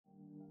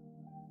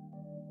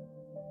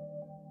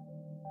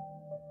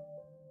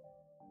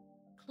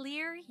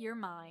Clear your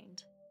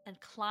mind and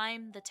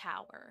climb the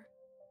tower.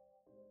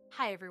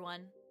 Hi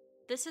everyone,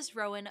 this is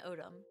Rowan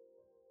Odom.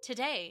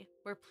 Today,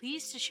 we're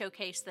pleased to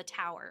showcase The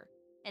Tower,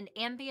 an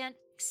ambient,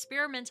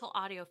 experimental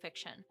audio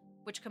fiction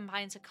which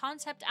combines a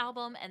concept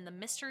album and the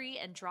mystery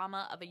and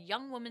drama of a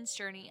young woman's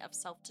journey of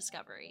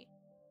self-discovery.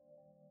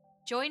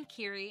 Join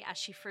Kiri as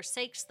she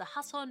forsakes the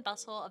hustle and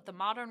bustle of the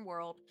modern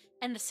world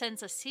and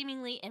ascends a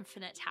seemingly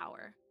infinite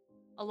tower.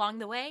 Along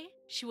the way,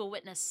 she will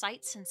witness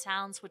sights and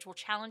sounds which will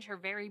challenge her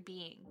very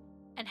being,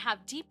 and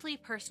have deeply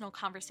personal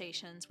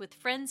conversations with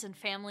friends and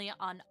family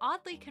on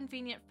oddly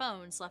convenient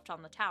phones left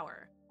on the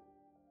tower.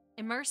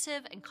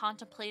 Immersive and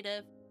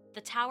contemplative,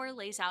 The Tower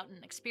lays out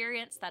an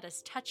experience that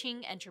is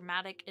touching and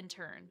dramatic in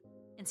turn,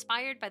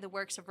 inspired by the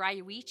works of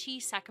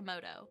Ryuichi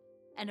Sakamoto,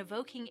 and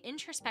evoking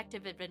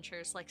introspective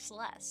adventures like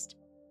Celeste.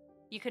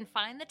 You can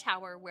find The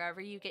Tower wherever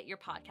you get your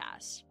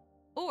podcasts,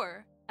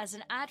 or as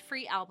an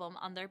ad-free album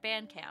on their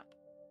Bandcamp,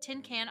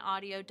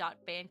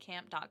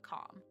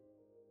 tincanaudio.bandcamp.com.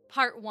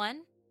 Part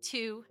 1,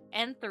 2,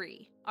 and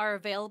 3 are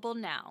available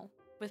now,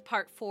 with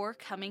Part 4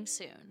 coming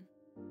soon.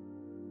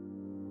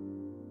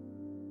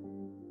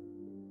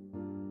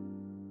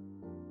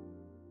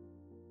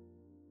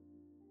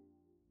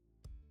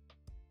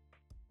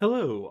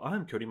 Hello,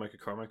 I'm Cody Micah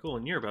Carmichael,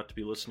 and you're about to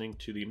be listening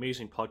to the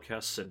amazing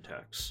podcast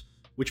Syntax,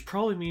 which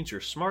probably means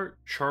you're smart,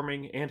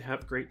 charming, and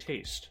have great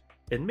taste.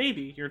 And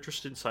maybe you're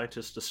interested in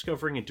scientists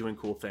discovering and doing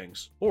cool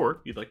things, or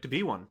you'd like to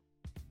be one.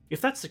 If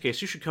that's the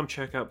case, you should come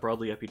check out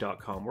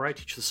BroadlyEpi.com, where I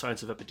teach the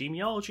science of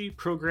epidemiology,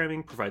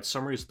 programming, provide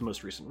summaries of the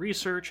most recent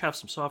research, have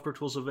some software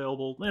tools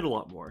available, and a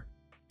lot more.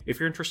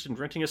 If you're interested in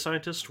renting a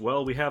scientist,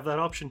 well, we have that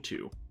option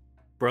too.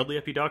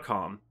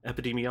 BroadlyEpi.com,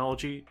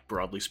 epidemiology,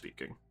 broadly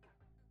speaking.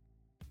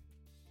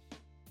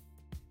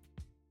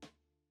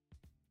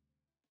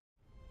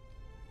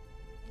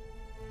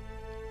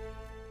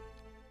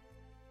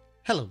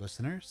 Hello,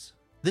 listeners.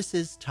 This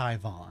is Ty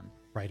Vaughn,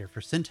 writer for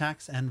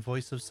Syntax and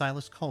voice of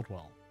Silas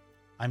Caldwell.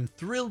 I'm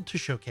thrilled to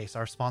showcase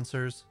our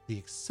sponsors, the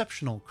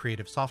exceptional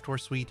creative software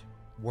suite,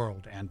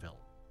 World Anvil.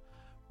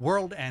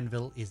 World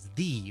Anvil is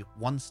the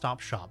one-stop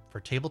shop for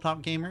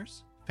tabletop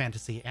gamers,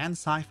 fantasy and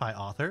sci-fi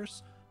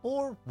authors,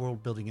 or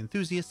world-building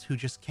enthusiasts who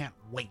just can't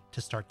wait to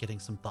start getting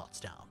some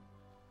thoughts down.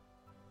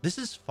 This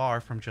is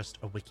far from just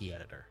a wiki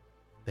editor.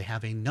 They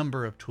have a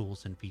number of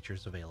tools and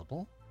features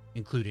available,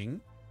 including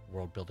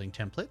world-building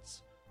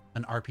templates,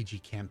 an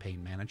RPG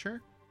campaign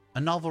manager, a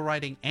novel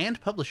writing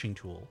and publishing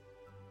tool,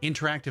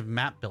 interactive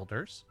map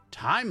builders,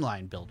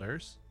 timeline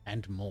builders,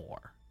 and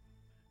more.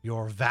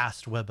 Your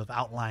vast web of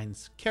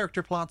outlines,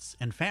 character plots,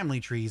 and family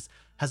trees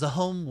has a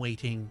home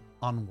waiting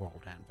on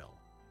World Anvil.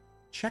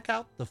 Check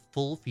out the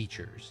full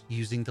features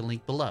using the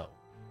link below,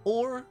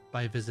 or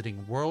by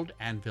visiting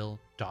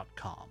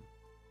worldanvil.com.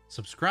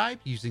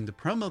 Subscribe using the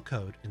promo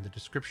code in the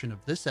description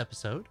of this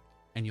episode,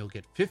 and you'll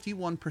get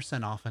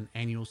 51% off an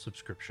annual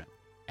subscription,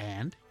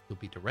 and you'll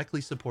be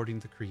directly supporting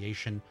the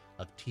creation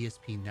of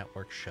TSP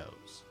Network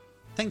shows.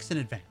 Thanks in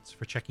advance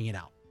for checking it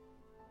out.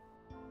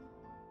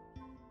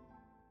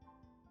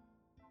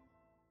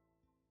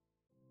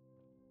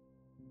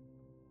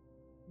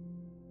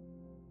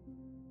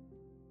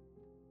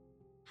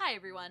 Hi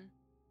everyone,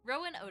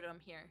 Rowan Odom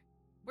here.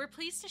 We're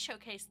pleased to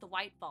showcase The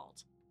White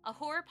Vault, a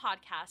horror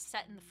podcast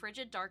set in the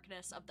frigid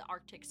darkness of the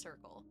Arctic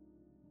Circle.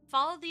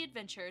 Follow the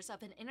adventures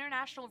of an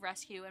international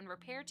rescue and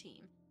repair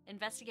team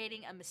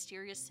investigating a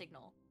mysterious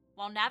signal,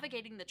 while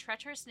navigating the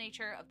treacherous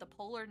nature of the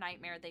polar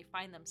nightmare they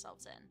find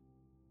themselves in.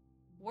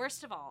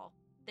 Worst of all,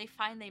 they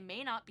find they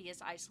may not be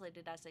as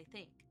isolated as they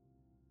think.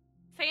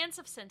 Fans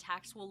of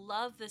Syntax will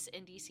love this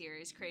indie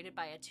series created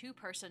by a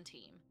two-person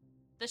team.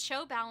 The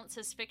show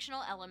balances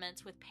fictional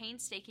elements with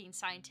painstaking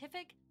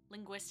scientific,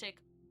 linguistic,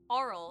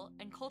 oral,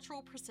 and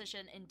cultural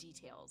precision in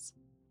details.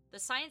 The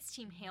science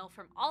team hail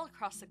from all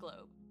across the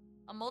globe,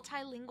 a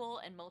multilingual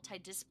and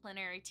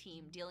multidisciplinary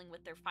team dealing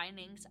with their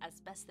findings as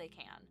best they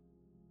can.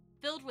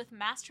 Filled with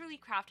masterly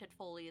crafted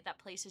foley that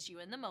places you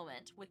in the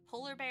moment with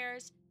polar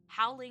bears,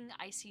 howling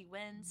icy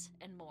winds,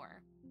 and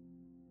more.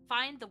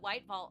 Find The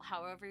White Vault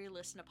however you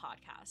listen to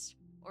podcasts,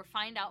 or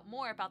find out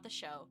more about the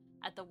show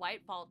at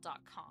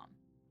thewhitevault.com.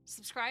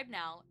 Subscribe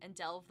now and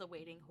delve the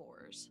waiting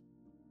horrors.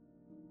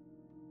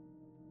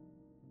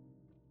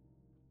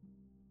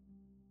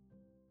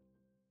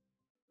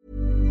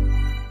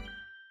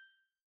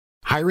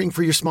 Hiring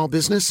for your small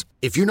business?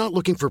 If you're not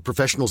looking for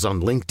professionals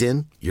on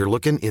LinkedIn, you're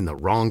looking in the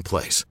wrong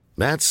place.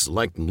 That's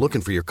like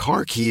looking for your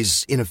car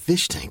keys in a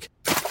fish tank.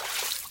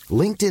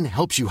 LinkedIn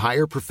helps you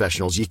hire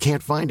professionals you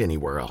can't find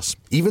anywhere else,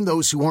 even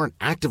those who aren't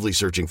actively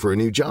searching for a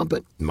new job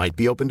but might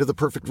be open to the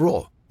perfect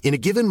role. In a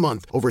given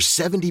month, over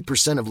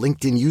 70% of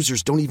LinkedIn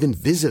users don't even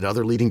visit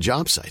other leading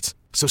job sites.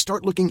 So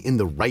start looking in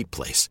the right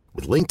place.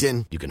 With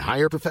LinkedIn, you can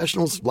hire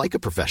professionals like a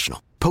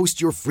professional.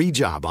 Post your free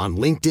job on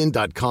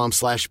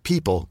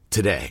linkedin.com/people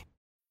today.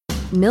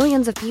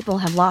 Millions of people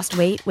have lost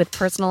weight with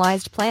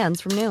personalized plans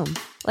from Noom.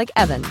 Like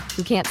Evan,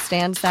 who can't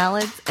stand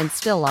salads and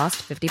still lost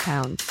 50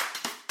 pounds.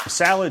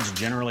 Salads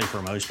generally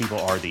for most people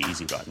are the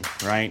easy button,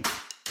 right?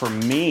 For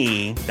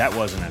me, that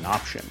wasn't an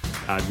option.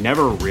 I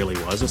never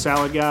really was a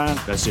salad guy.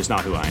 That's just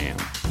not who I am.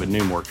 But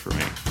Noom worked for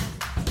me.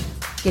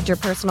 Get your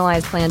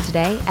personalized plan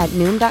today at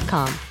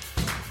Noom.com.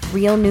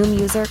 Real Noom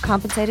user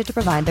compensated to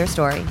provide their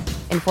story.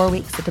 In 4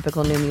 weeks, the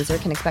typical Noom user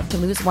can expect to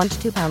lose 1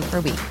 to 2 pounds per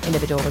week.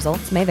 Individual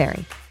results may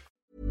vary.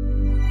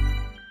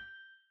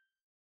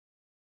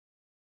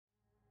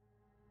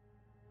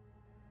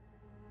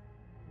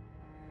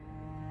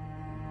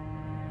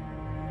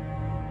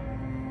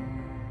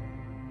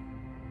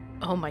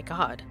 Oh my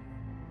god.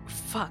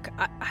 Fuck,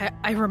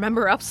 I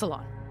remember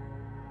Upsilon.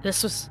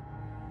 This was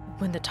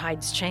when the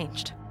tides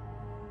changed.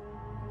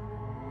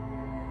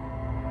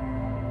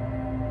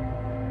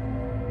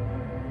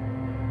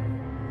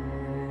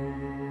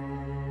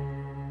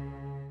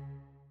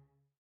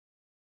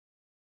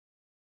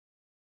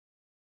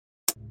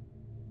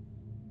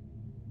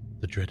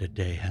 The dreaded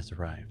day has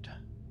arrived.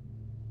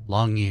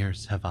 Long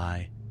years have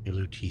I,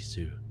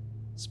 Ilutisu,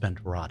 spent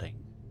rotting,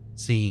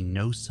 seeing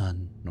no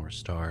sun nor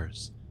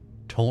stars,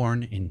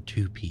 torn in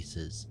 2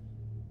 pieces,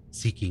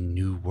 seeking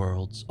new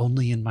worlds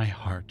only in my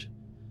heart,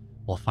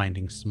 while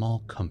finding small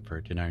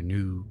comfort in our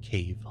new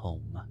cave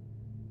home.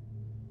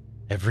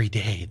 Every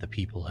day the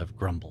people have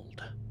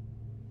grumbled.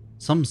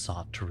 Some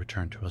sought to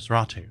return to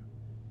Nosferatu.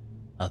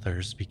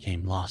 Others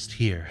became lost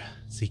here,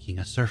 seeking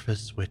a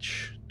surface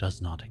which does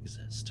not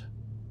exist.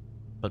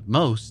 But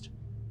most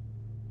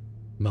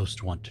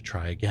want to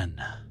try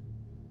again.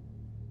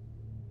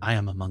 I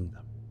am among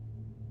them.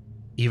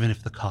 Even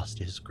if the cost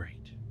is great,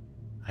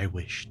 I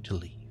wish to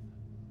leave.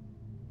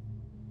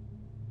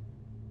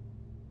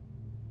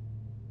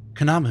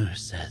 Kanamu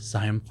says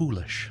I am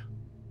foolish.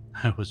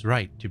 I was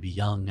right to be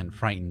young and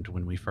frightened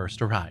when we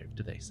first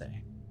arrived, they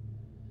say.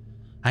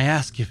 I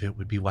ask if it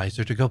would be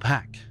wiser to go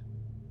back.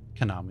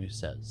 Kanamu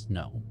says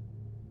no.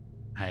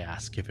 I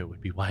ask if it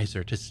would be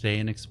wiser to stay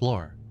and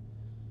explore.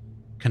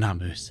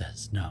 Kanamu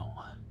says no.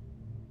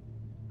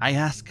 I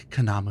ask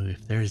Kanamu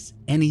if there is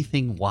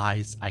anything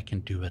wise I can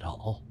do at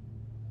all.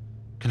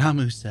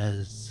 Kanamu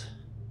says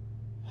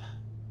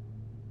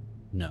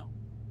no.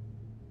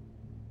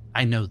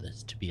 I know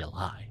this to be a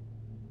lie.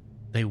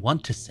 They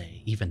want to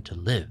say even to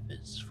live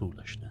is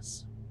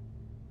foolishness.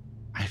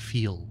 I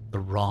feel the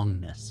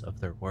wrongness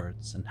of their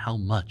words and how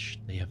much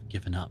they have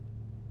given up.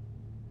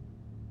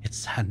 It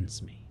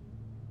saddens me,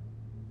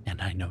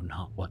 and I know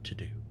not what to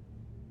do.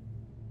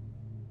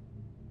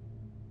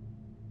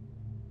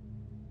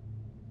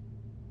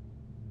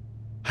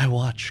 I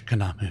watch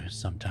Kanamu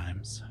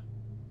sometimes,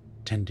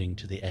 tending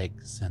to the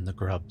eggs and the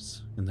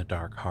grubs in the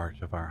dark heart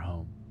of our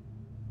home.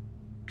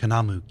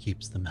 Kanamu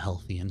keeps them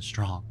healthy and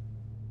strong,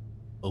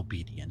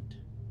 obedient.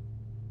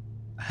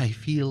 I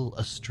feel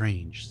a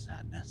strange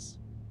sadness.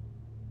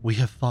 We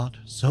have fought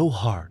so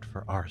hard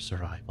for our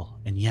survival,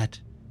 and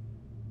yet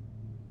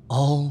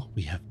all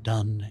we have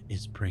done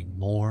is bring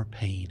more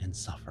pain and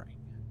suffering,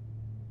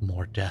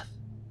 more death.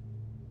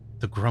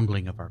 The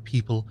grumbling of our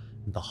people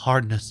and the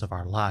hardness of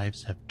our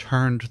lives have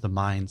turned the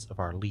minds of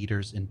our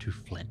leaders into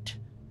flint.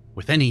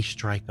 With any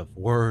strike of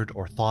word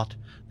or thought,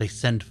 they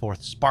send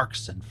forth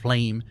sparks and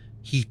flame,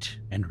 heat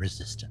and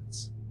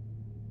resistance.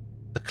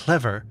 The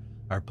clever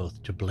are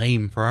both to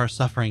blame for our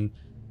suffering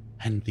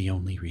and the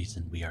only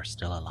reason we are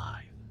still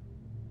alive.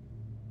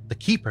 The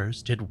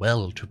keepers did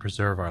well to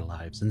preserve our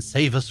lives and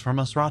save us from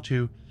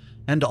Nosferatu,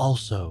 and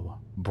also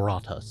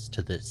brought us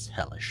to this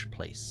hellish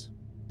place,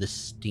 this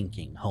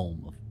stinking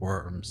home of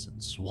worms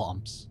and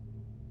swamps.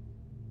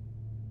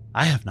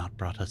 I have not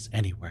brought us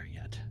anywhere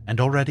yet,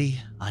 and already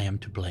I am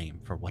to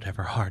blame for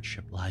whatever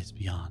hardship lies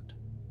beyond.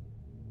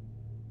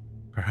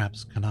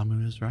 Perhaps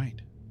Kanamu is right.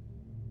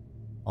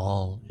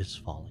 All is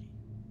folly.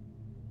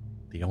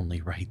 The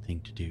only right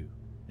thing to do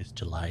is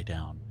to lie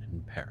down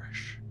and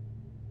perish.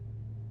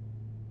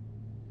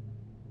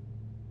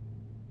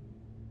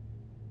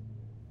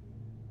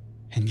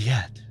 And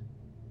yet,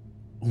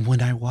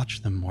 when I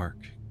watch them work,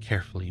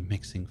 carefully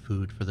mixing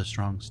food for the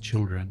Strong's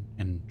children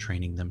and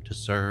training them to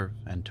serve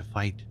and to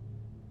fight,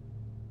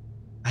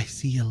 I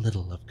see a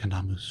little of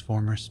Kanamu's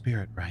former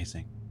spirit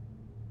rising.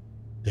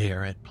 They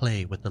are at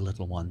play with the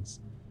little ones.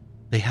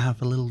 They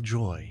have a little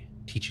joy,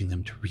 teaching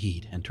them to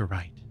read and to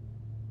write.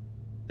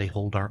 They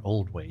hold our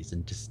old ways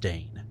in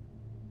disdain.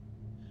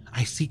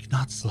 I seek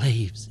not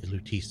slaves,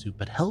 Ilutisu,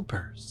 but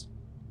helpers,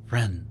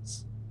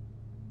 friends.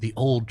 The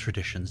old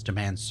traditions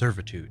demand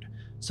servitude,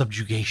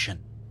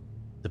 subjugation.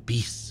 The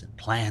beasts and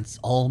plants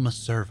all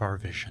must serve our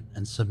vision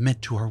and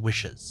submit to our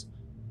wishes.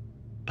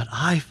 But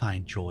I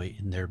find joy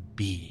in their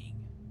being.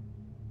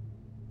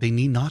 They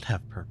need not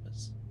have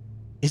purpose.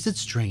 Is it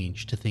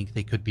strange to think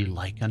they could be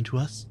like unto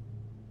us?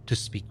 To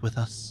speak with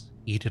us,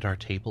 eat at our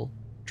table,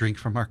 drink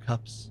from our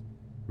cups,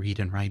 read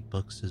and write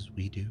books as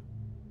we do?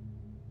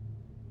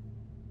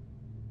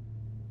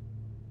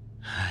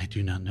 I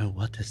do not know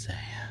what to say.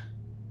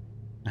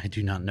 I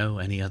do not know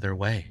any other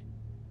way.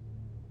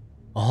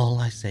 All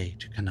I say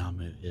to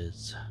Kanamu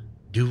is,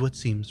 do what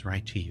seems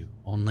right to you,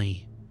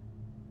 only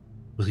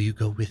will you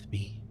go with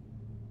me?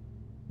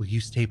 Will you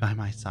stay by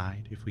my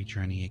side if we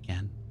journey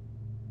again?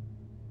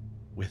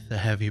 With the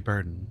heavy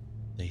burden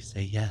They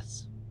say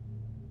yes.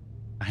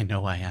 I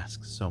know I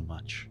ask so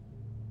much,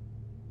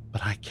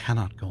 but I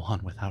cannot go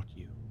on without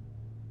you,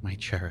 my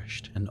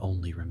cherished and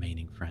only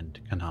remaining friend,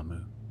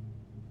 Kanamu,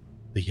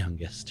 the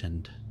youngest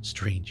and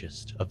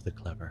strangest of the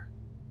clever.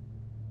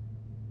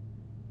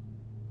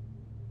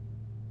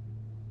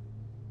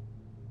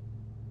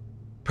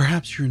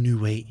 Perhaps your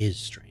new way is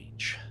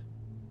strange.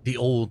 The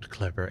old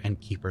clever and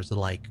keepers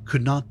alike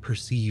could not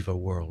perceive a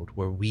world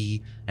where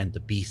we and the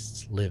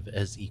beasts live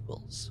as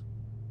equals.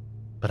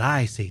 But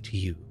I say to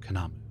you,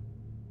 Kanamu,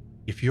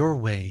 if your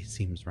way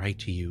seems right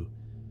to you,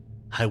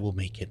 I will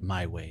make it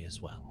my way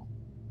as well.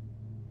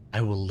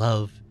 I will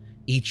love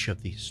each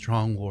of these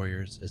strong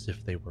warriors as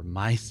if they were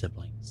my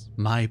siblings,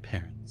 my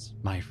parents,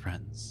 my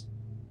friends.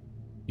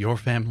 Your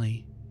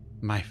family,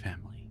 my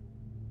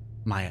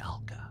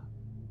Alka.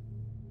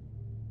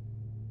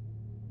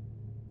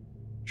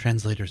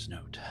 Translator's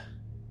note.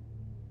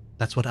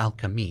 That's what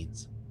Alka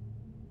means.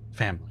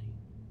 Family.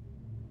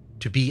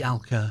 To be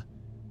Alka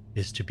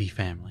is to be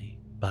family,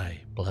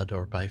 by blood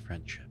or by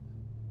friendship.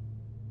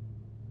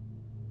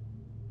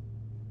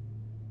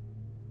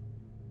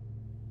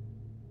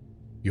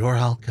 Your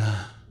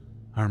Alka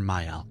are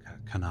my Alka,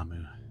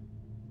 Kanamu.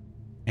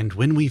 And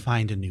when we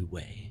find a new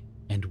way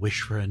and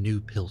wish for a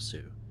new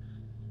Pilsu,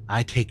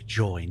 I take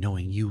joy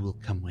knowing you will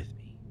come with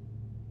me.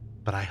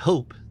 But I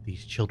hope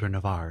these children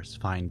of ours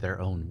find their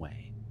own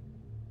way.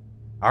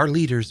 Our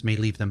leaders may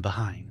leave them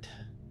behind,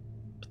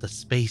 but the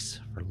space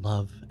for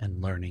love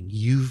and learning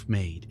you've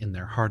made in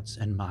their hearts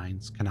and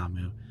minds,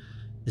 Kanamu,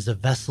 is a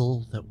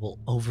vessel that will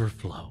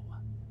overflow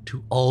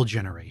to all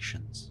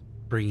generations,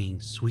 bringing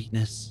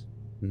sweetness,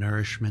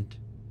 nourishment,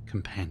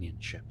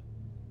 companionship.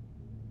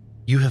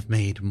 You have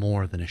made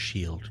more than a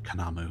shield,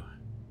 Kanamu.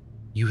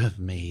 You have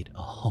made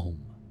a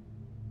home.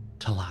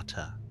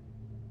 Talata.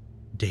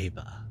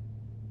 Deba.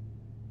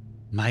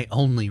 My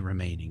only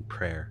remaining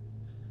prayer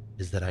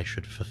is that I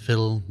should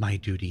fulfill my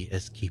duty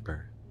as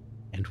keeper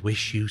and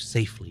wish you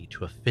safely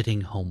to a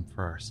fitting home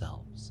for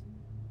ourselves.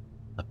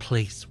 A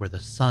place where the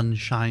sun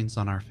shines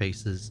on our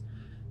faces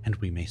and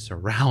we may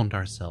surround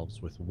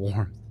ourselves with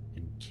warmth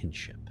and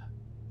kinship.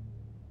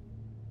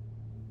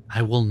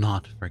 I will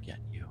not forget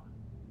you.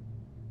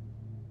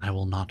 I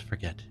will not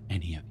forget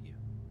any of you.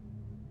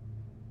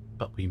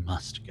 But we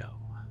must go.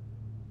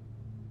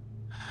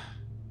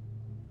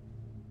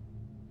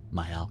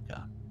 My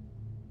Alka.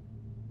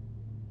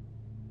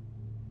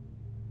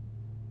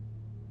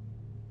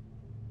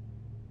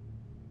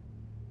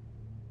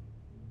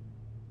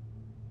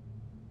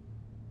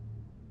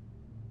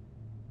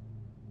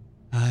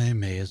 I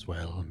may as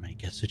well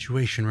make a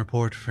situation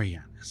report for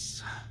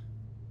Yanis.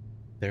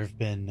 There have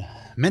been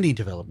many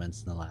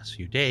developments in the last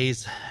few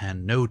days,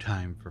 and no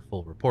time for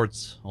full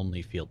reports,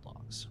 only field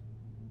logs.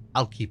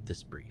 I'll keep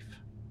this brief.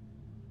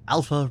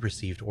 Alpha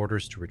received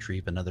orders to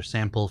retrieve another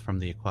sample from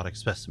the aquatic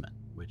specimen,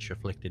 which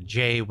afflicted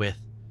Jay with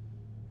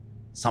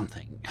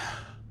something.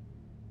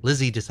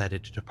 Lizzie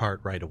decided to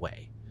depart right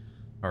away.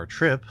 Our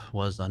trip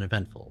was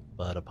uneventful,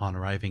 but upon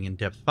arriving in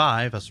Depth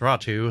 5,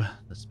 Asratu,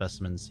 the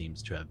specimen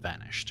seems to have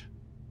vanished.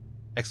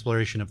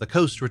 Exploration of the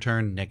coast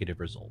returned negative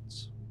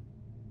results.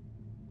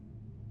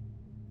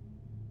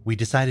 We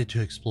decided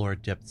to explore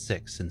Depth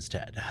 6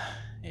 instead.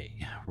 A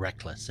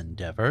reckless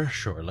endeavor,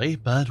 surely,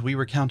 but we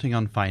were counting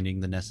on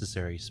finding the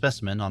necessary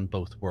specimen on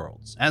both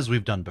worlds, as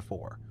we've done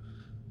before.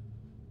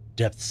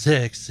 Depth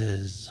 6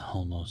 is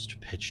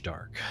almost pitch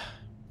dark.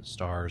 The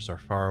stars are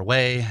far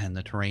away, and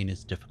the terrain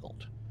is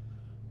difficult.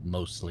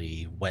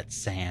 Mostly wet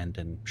sand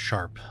and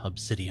sharp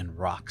obsidian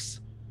rocks.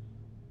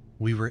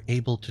 We were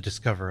able to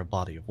discover a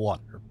body of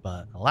water,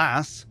 but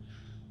alas,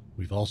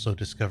 we've also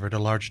discovered a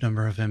large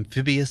number of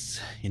amphibious,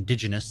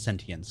 indigenous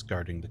sentients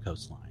guarding the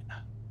coastline.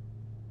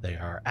 They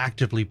are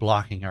actively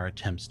blocking our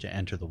attempts to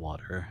enter the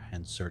water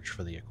and search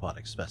for the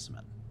aquatic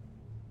specimen.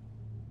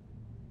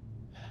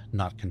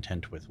 Not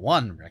content with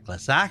one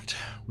reckless act,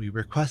 we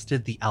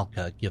requested the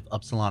Alka give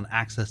Upsilon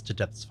access to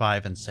Depths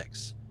 5 and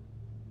 6.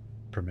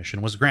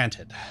 Permission was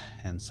granted,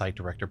 and Site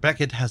Director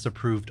Beckett has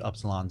approved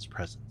Upsilon's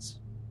presence.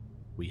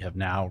 We have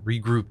now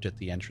regrouped at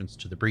the entrance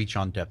to the breach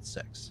on Depth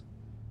 6.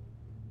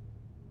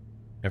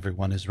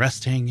 Everyone is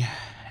resting,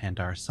 and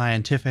our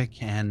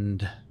scientific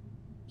and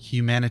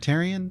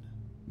humanitarian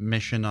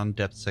mission on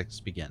Depth 6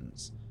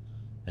 begins,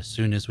 as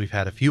soon as we've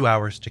had a few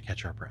hours to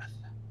catch our breath.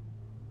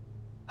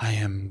 I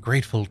am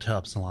grateful to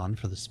Upsilon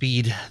for the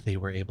speed they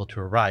were able to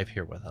arrive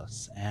here with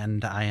us,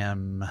 and I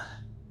am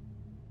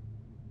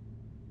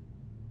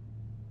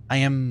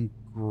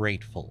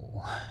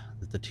grateful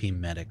that the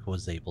team medic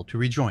was able to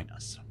rejoin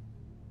us.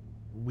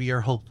 We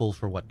are hopeful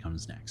for what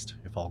comes next.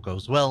 If all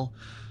goes well,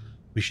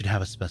 we should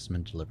have a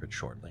specimen delivered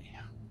shortly.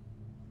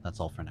 That's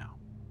all for now.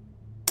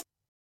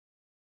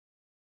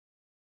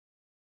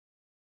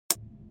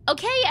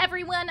 Okay,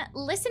 everyone,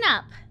 listen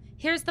up.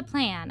 Here's the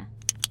plan.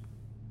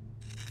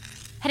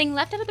 Heading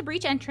left out of the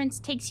breach entrance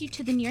takes you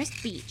to the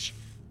nearest beach.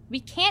 We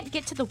can't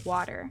get to the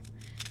water.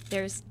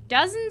 There's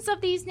dozens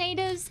of these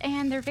natives,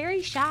 and they're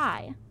very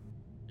shy.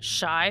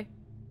 Shy?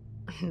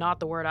 Not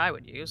the word I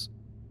would use.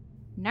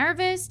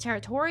 Nervous,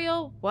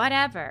 territorial,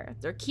 whatever.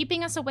 They're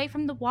keeping us away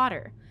from the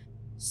water.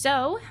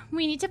 So,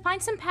 we need to find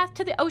some path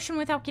to the ocean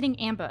without getting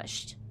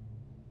ambushed.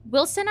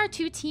 We'll send our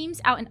 2 teams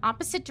out in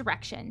opposite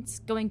directions,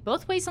 going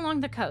both ways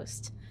along the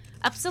coast.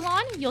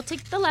 Upsilon, you'll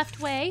take the left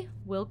way,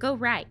 we'll go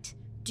right.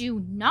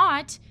 Do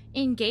not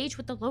engage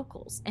with the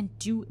locals, and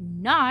do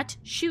not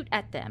shoot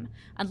at them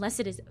unless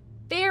it is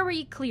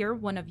very clear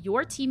one of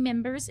your team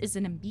members is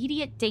in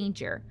immediate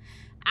danger.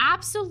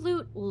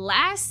 Absolute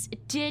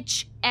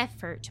last-ditch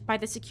effort by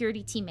the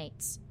security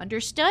teammates.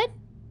 Understood?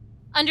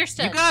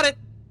 Understood. You got it.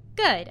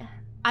 Good.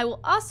 I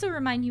will also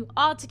remind you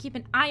all to keep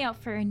an eye out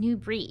for a new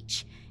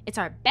breach. It's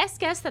our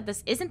best guess that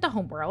this isn't the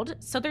homeworld,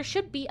 so there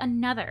should be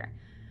another.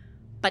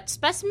 But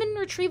specimen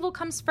retrieval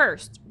comes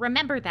first.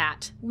 Remember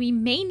that. We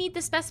may need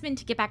the specimen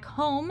to get back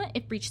home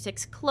if Breach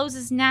 6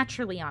 closes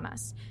naturally on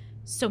us.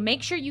 So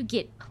make sure you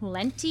get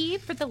plenty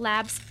for the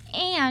labs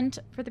and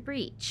for the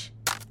breach.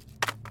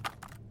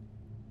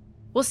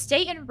 We'll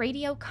stay in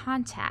radio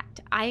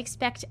contact. I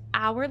expect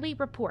hourly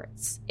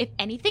reports. If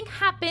anything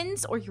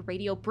happens or your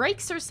radio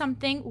breaks or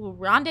something, we'll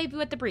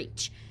rendezvous at the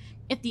breach.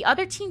 If the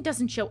other team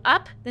doesn't show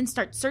up, then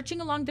start searching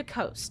along the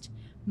coast.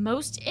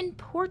 Most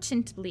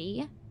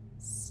importantly,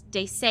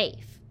 stay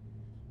safe.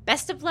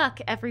 Best of luck,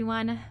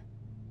 everyone.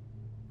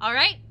 All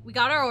right, we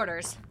got our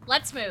orders.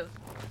 Let's move.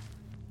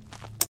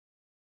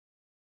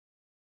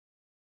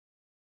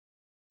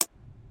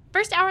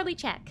 First hourly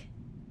check.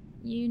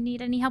 You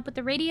need any help with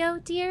the radio,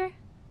 dear?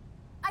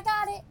 I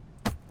got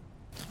it.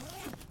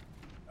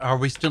 Are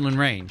we still in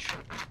range?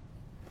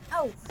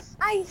 Oh,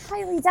 I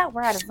highly doubt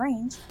we're out of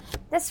range.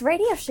 This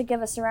radio should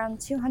give us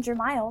around 200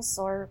 miles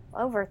or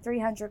over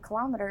 300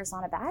 kilometers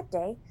on a bad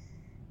day.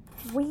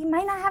 We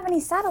might not have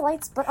any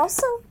satellites, but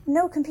also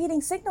no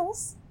competing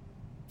signals.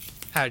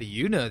 How do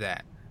you know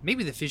that?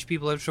 Maybe the fish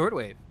people have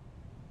shortwave.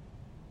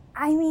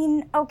 I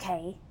mean,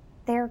 okay,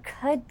 there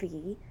could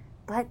be,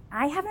 but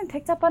I haven't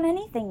picked up on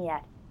anything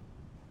yet.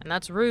 And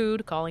that's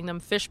rude, calling them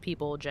fish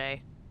people,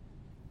 Jay.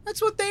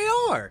 That's what they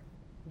are.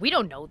 We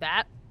don't know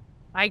that.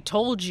 I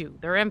told you,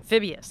 they're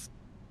amphibious.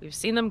 We've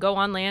seen them go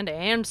on land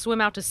and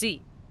swim out to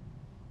sea.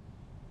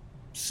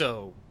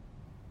 So,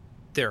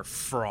 they're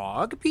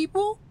frog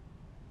people?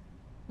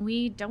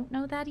 We don't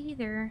know that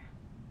either.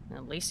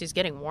 At least he's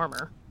getting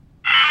warmer.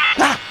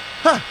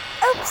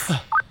 Oops,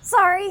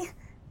 sorry.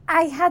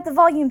 I had the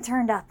volume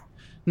turned up.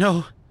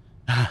 No,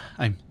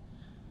 I'm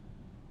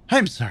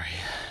sorry.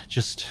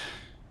 Just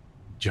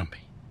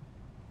jumpy.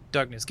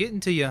 Darkness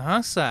getting to you,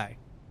 huh, Sai?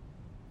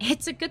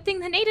 It's a good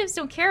thing the natives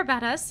don't care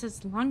about us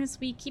as long as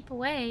we keep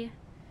away.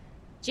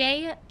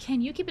 Jay,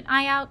 can you keep an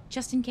eye out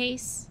just in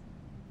case?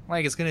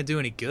 Like it's gonna do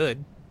any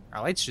good.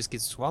 Our lights just get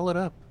swallowed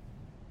up.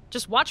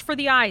 Just watch for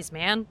the eyes,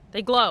 man.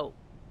 They glow.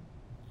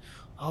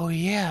 Oh,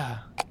 yeah.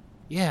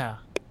 Yeah.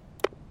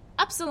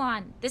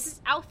 Upsilon, this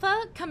is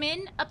Alpha. Come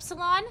in,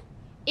 Upsilon.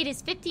 It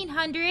is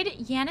 1500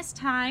 Yanis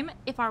time,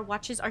 if our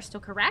watches are still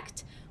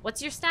correct.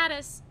 What's your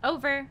status?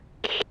 Over.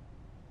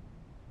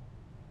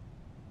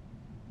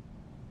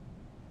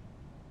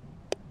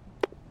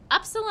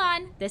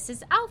 Upsilon, this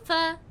is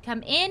Alpha.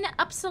 Come in,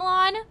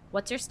 Upsilon.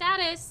 What's your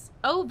status?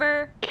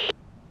 Over.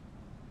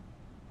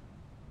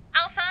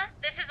 Alpha,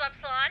 this is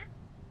Upsilon.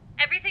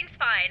 Everything's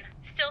fine.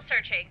 Still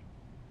searching.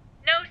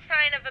 No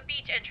sign of a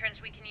beach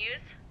entrance we can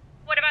use.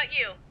 What about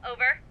you?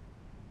 Over.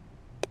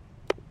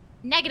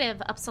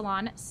 Negative,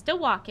 Upsilon. Still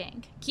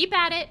walking. Keep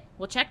at it.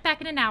 We'll check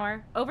back in an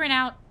hour. Over and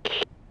out.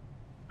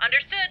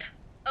 Understood.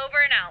 Over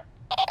and out.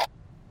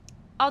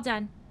 All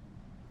done.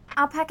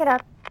 I'll pack it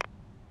up.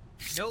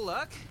 No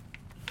luck?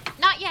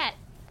 Not yet.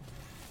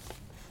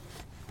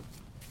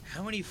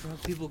 How many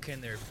frog people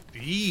can there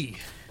be?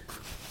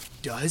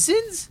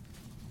 Dozens?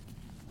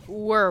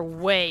 We're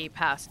way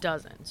past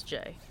dozens,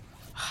 Jay.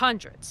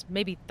 Hundreds,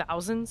 maybe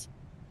thousands.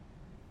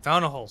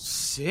 Found a whole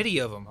city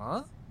of them,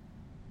 huh?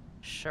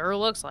 Sure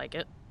looks like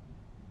it.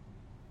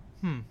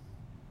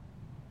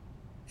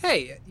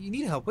 Hey, you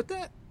need help with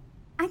that?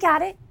 I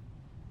got it.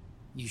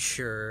 You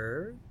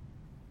sure?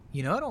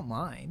 You know I don't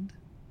mind.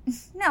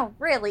 No,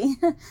 really.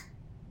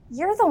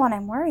 You're the one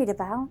I'm worried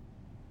about.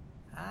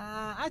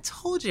 I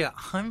told you,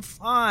 I'm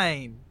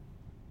fine.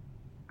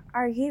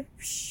 Are you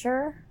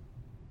sure?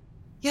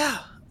 Yeah,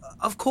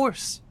 of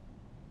course.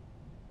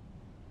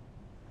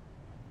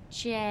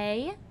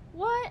 Jay,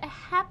 what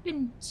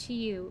happened to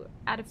you,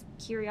 out of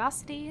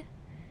curiosity?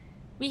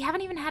 We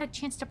haven't even had a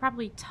chance to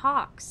properly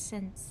talk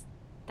since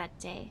that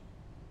day.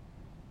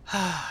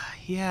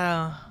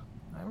 Yeah,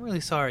 I'm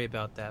really sorry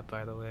about that,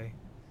 by the way.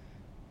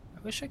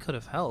 I wish I could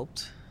have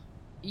helped.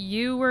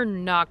 You were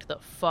knocked the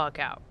fuck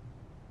out.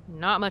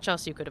 Not much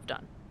else you could have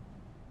done.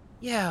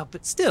 Yeah,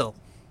 but still,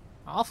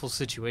 awful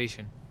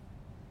situation.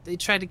 They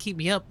tried to keep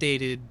me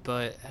updated,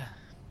 but...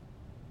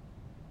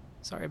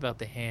 Sorry about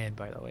the hand,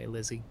 by the way,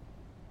 Lizzie.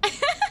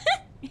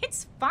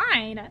 It's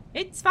fine.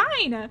 It's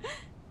fine.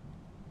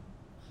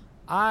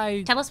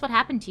 Tell us what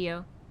happened to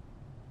you.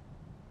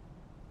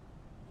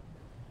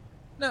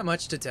 Not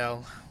much to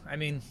tell. I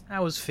mean,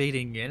 I was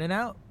fading in and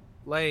out.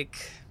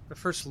 Like, the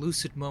first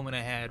lucid moment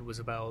I had was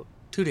about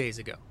 2 days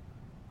ago.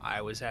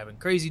 I was having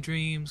crazy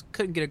dreams,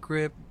 couldn't get a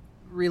grip,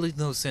 really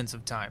no sense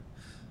of time.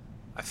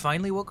 I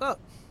finally woke up,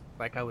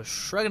 like I was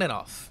shrugging it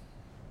off.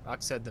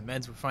 Doc said the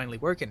meds were finally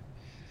working.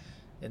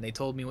 Then they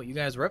told me what you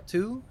guys were up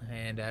to,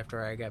 and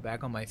after I got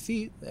back on my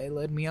feet, they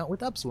led me out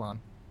with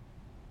Upsilon.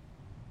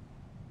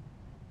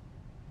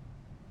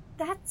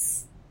 That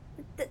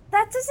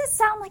doesn't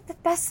sound like the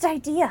best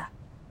idea.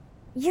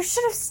 You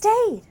should have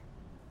stayed.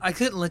 I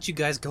couldn't let you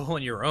guys go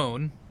on your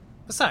own.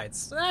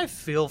 Besides, I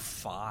feel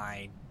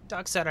fine.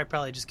 Doc said I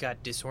probably just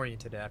got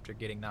disoriented after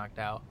getting knocked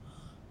out.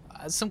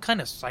 Some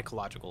kind of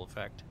psychological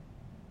effect.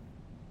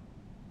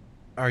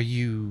 Are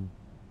you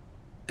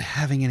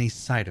having any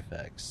side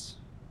effects?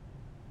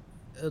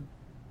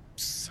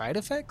 Side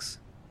effects?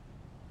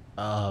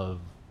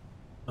 Of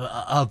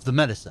the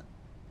medicine?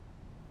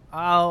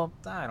 Oh,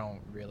 I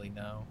don't really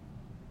know.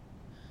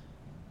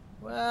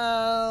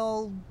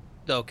 Well,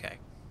 okay.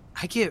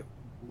 I get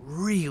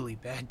really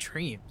bad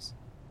dreams.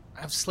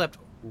 I've slept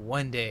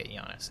one day at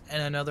Giannis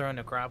and another on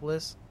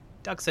Necropolis.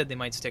 Doc said they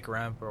might stick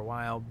around for a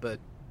while, but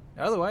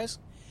otherwise,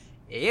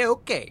 yeah,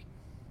 okay.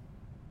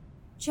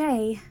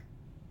 Jay.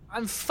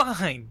 I'm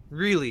fine,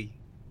 really.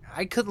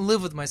 I couldn't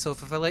live with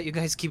myself if I let you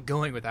guys keep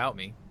going without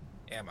me.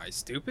 Am I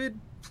stupid?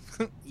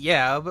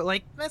 Yeah,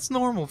 but that's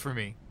normal for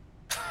me.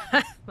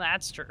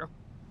 That's true.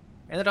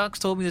 And the docs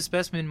told me the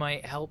specimen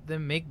might help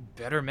them make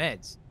better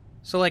meds.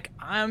 So,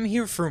 I'm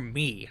here for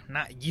me,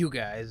 not you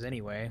guys,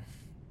 anyway.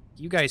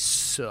 You guys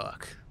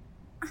suck.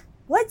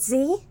 What,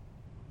 Z?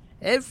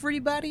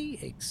 Everybody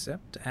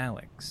except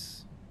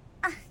Alex.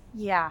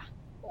 Yeah,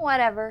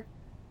 whatever.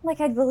 Like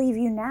I'd believe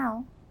you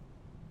now.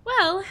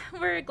 Well,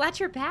 we're glad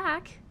you're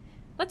back.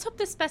 Let's hope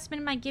this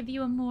specimen might give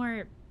you a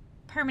more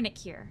permanent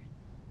cure.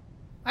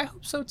 I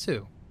hope so,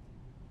 too.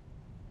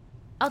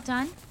 All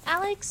done,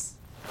 Alex?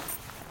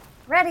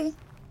 Ready.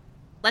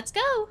 Let's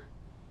go.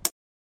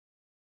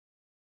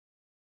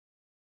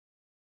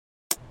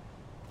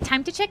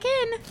 Time to check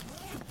in.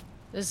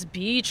 This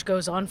beach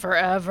goes on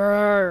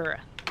forever.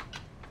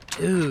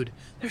 Dude,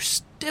 they're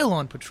still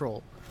on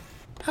patrol.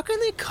 How can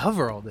they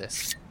cover all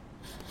this?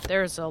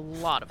 There's a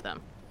lot of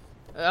them.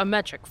 A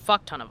metric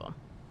fuck ton of them.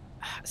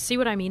 See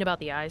what I mean about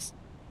the eyes?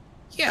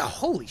 Yeah,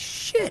 holy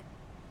shit.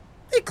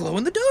 They glow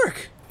in the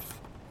dark.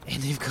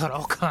 And they've got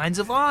all kinds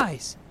of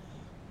eyes.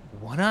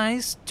 1 eye,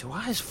 2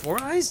 eyes,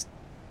 4 eyes?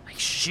 Like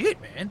shit,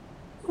 man.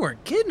 You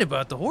weren't kidding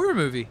about the horror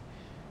movie.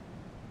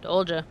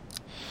 Told ya.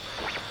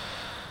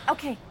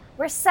 Okay,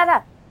 we're set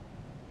up.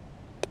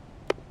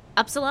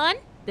 Upsilon,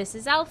 this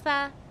is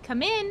Alpha.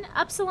 Come in,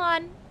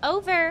 Upsilon.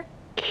 Over.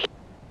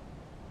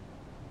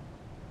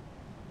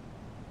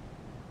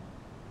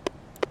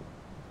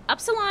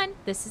 Upsilon,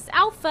 this is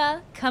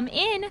Alpha. Come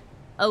in.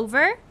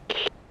 Over.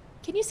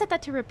 Can you set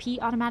that to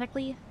repeat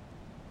automatically?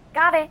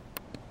 Got it.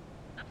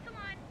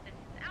 Upsilon, this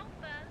is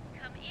Alpha.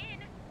 Come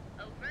in.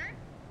 Over.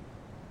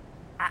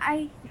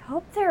 I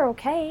hope they're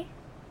okay.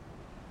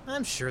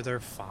 I'm sure they're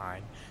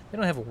fine. They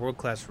don't have a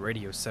world-class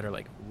radio setter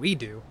like we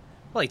do.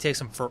 Probably takes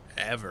them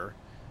forever.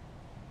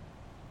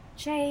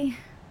 Jay.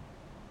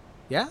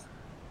 Yeah?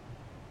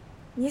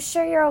 You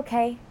sure you're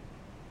okay?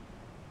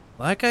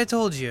 Like I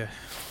told you,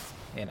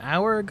 an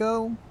hour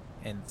ago,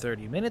 and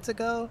 30 minutes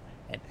ago,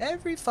 and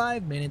every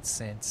 5 minutes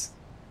since.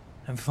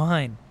 I'm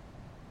fine.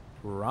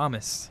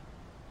 Promise.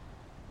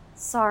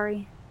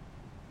 Sorry.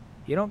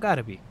 You don't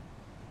gotta be.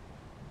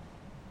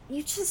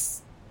 You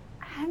just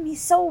had me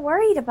so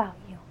worried about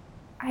you.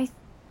 I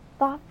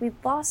thought we'd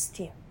lost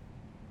you.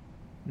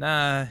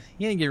 Nah,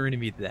 you ain't get rid of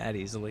me that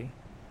easily.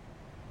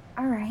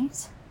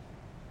 Alright.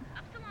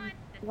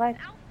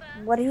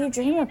 What do you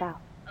dream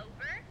about?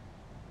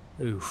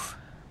 Oof.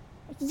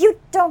 You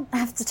don't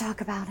have to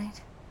talk about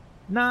it.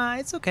 Nah,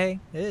 it's okay.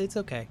 It's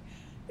okay.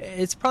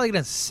 It's probably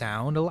gonna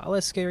sound a lot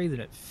less scary than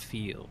it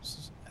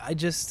feels.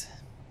 It's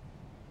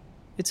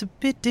a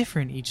bit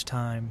different each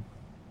time.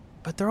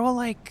 But they're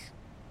all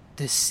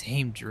the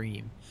same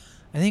dream.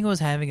 I think I was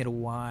having it a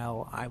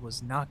while I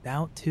was knocked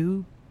out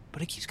too,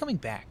 but it keeps coming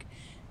back.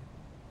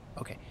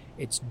 Okay,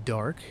 it's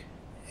dark,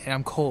 and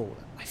I'm cold.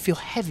 I feel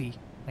heavy,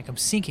 like I'm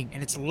sinking,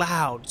 and it's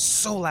loud,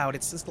 so loud.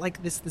 It's just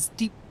this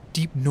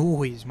deep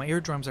noise. My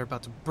eardrums are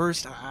about to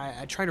burst.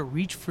 I try to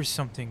reach for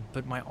something,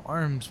 but my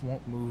arms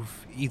won't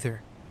move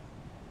either.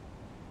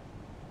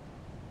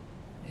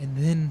 And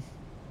then...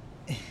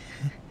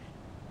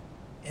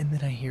 and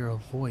then I hear a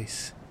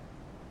voice.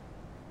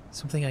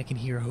 Something I can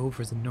hear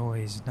over the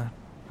noise, not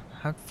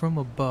from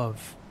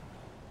above,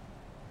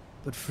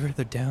 but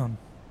further down,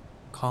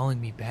 calling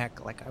me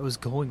back like I was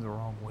going the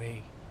wrong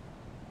way.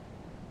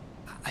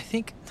 I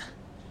think...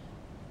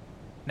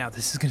 Now,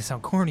 this is gonna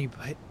sound corny,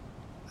 but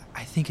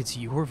I think it's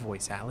your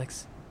voice,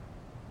 Alex.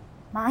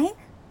 Mine?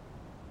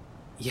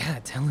 Yeah,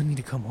 telling me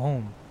to come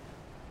home.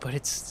 But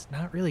it's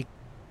not really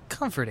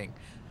comforting.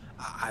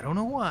 I don't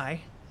know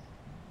why.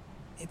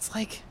 It's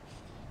like...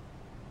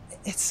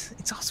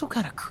 It's also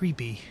kind of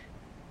creepy.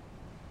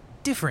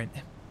 Different.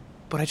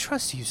 But I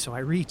trust you, so I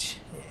reach.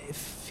 It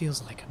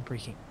feels like I'm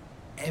breaking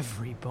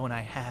every bone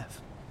I have.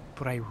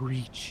 But I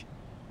reach.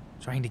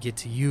 Trying to get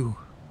to you.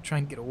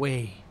 Trying to get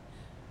away.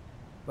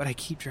 but I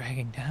keep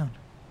dragging down.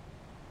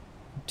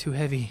 I'm too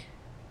heavy,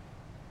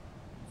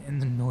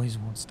 and the noise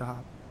won't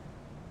stop.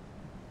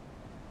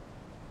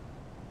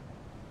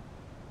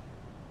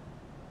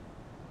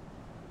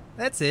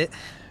 That's it,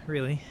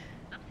 really.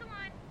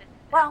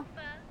 Well,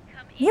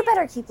 you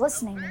better keep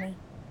listening to me.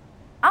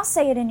 I'll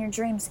say it in your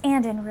dreams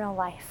and in real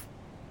life.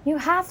 You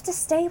have to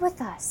stay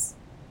with us.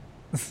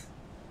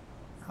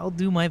 I'll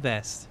do my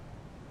best.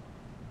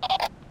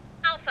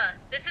 Alpha,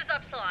 this is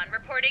Upsilon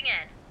reporting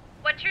in.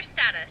 What's your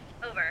status?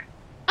 Over.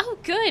 Oh,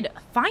 good.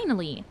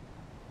 Finally.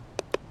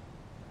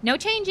 No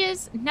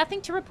changes.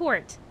 Nothing to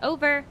report.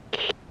 Over.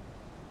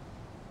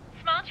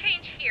 Small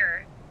change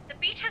here. The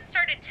beach has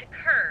started to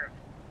curve.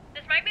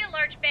 This might be a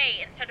large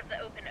bay instead of the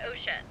open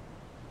ocean.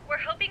 We're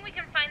hoping we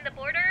can find the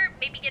border,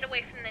 maybe get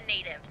away from the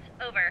natives.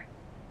 Over.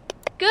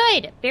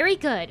 Good. Very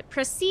good.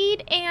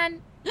 Proceed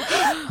and...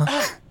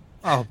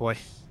 Oh, boy.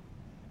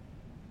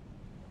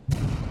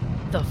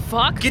 The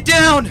fuck? Get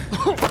down!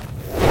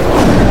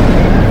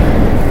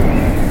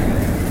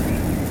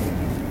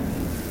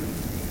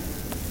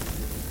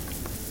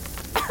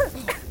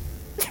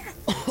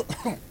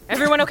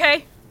 Everyone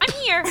okay? I'm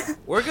here.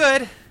 We're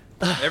good.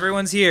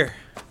 Everyone's here.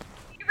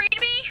 You read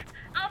me?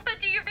 Alpha,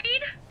 do you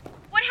read?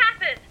 What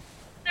happened?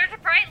 There's a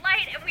bright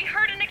light and we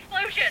heard an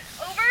explosion.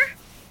 Over?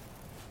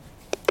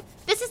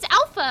 This is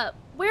Alpha.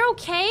 We're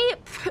okay.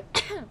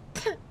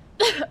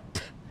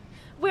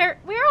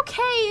 We're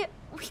okay.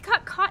 We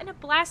got caught in a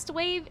blast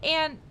wave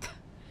and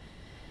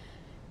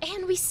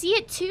we see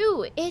it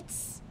too.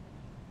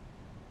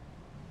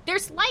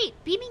 There's light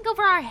beaming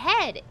over our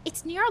head.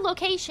 It's near our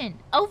location.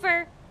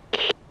 Over.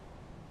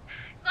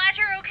 Glad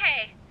you're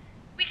okay.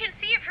 We can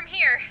see it from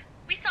here.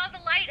 We saw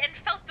the light and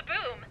felt the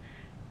boom.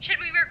 Should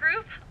we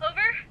regroup?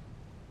 Over?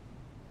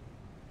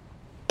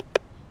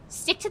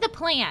 Stick to the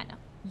plan.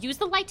 Use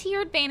the light to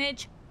your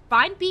advantage,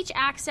 find beach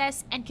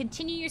access, and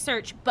continue your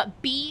search,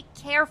 but be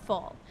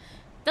careful.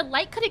 The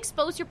light could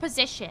expose your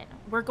position.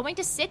 We're going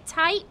to sit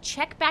tight,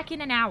 check back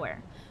in an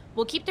hour.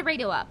 We'll keep the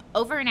radio up.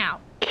 Over and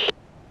out.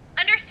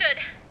 Understood.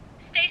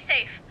 Stay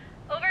safe.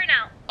 Over and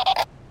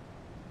out.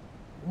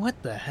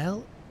 What the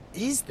hell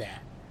is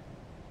that?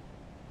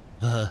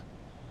 The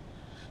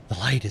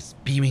light is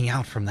beaming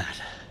out from that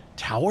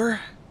tower?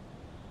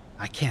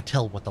 I can't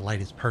tell what the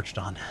light is perched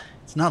on.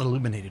 It's not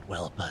illuminated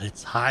well, but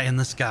it's high in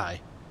the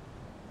sky.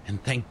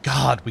 And thank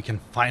God we can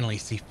finally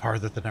see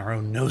farther than our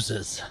own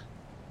noses.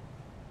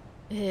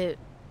 It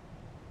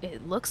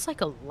looks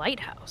like a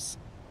lighthouse.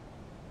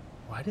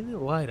 Why did it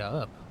light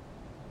up?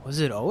 Was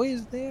it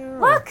always there?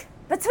 Look!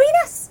 Between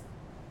us!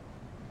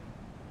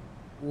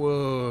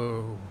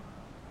 Whoa.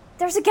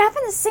 There's a gap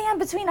in the sand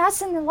between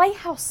us and the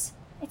lighthouse.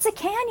 It's a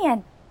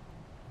canyon.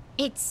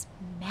 It's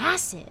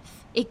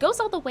massive. It goes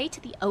all the way to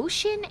the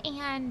ocean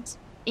and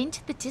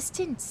into the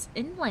distance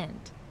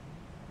inland.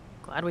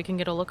 Glad we can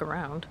get a look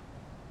around.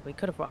 We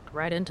could have walked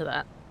right into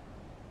that.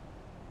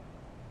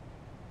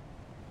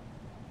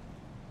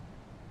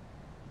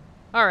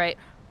 Alright,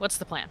 what's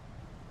the plan?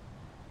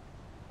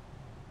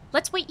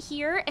 Let's wait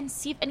here and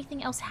see if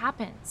anything else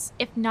happens.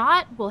 If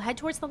not, we'll head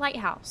towards the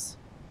lighthouse.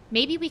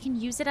 Maybe we can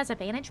use it as a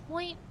vantage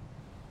point.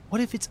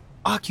 What if it's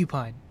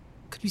occupied?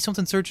 Could be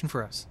something searching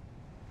for us.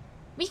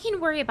 We can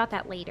worry about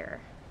that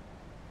later.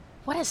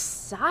 What a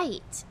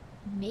sight.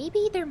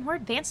 Maybe they're more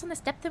advanced on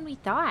this depth than we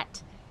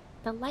thought.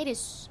 The light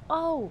is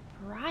so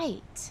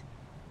bright.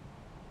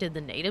 Did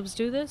the natives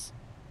do this?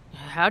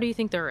 How do you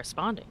think they're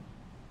responding?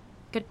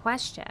 Good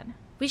question.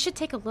 We should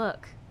take a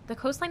look. The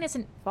coastline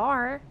isn't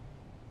far.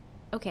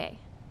 Okay.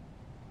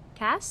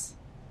 Cass?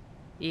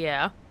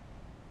 Yeah?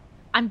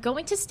 I'm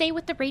going to stay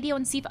with the radio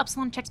and see if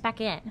Upsilon checks back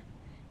in.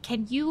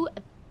 Can you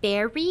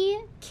very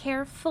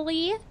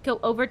carefully go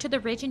over to the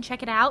ridge and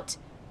check it out?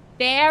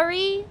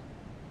 Very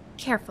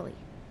carefully.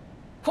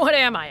 What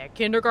am I, a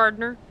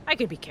kindergartner? I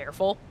could be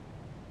careful.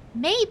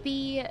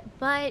 Maybe,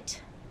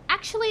 but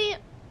actually,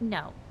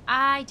 no.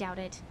 I doubt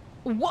it.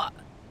 What?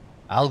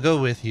 I'll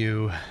go with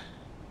you.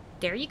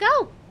 There you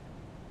go.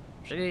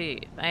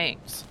 Gee,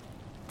 thanks.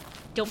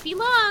 Don't be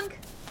long.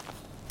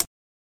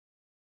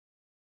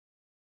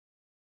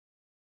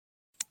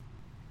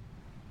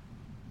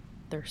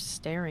 They're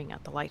staring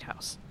at the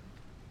lighthouse.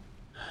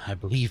 I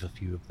believe a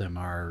few of them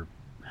are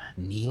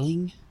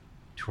kneeling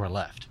to our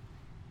left.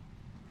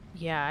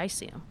 Yeah, I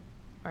see them.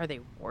 Are they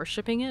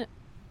worshipping it?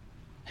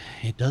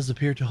 It does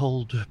appear to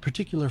hold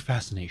particular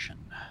fascination.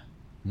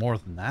 More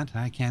than that,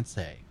 I can't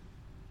say.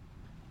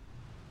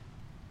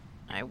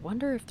 I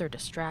wonder if they're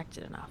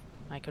distracted enough.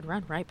 I could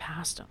run right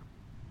past them.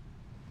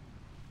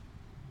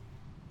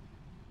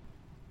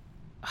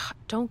 Ugh,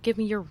 don't give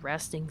me your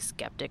resting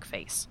skeptic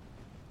face.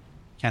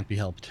 Can't be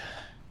helped.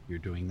 You're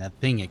doing that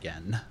thing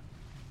again.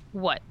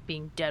 What,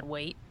 being dead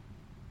weight?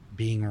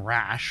 Being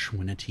rash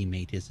when a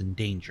teammate is in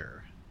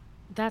danger.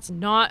 That's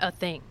not a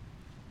thing.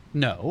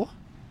 No?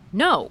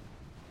 No.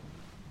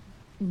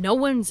 No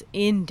one's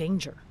in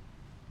danger.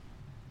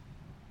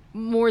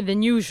 More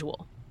than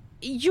usual.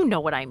 You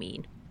know what I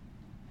mean.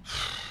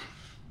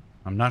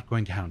 I'm not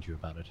going to hound you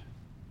about it.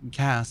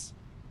 Cass.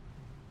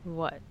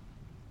 What?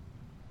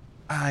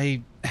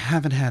 I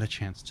haven't had a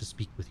chance to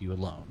speak with you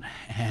alone,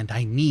 and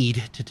I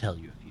need to tell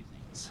you a few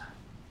things.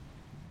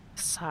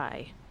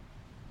 Sigh.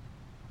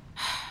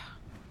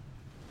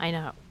 I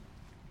know.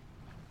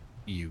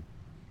 You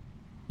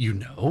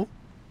know?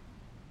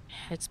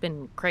 It's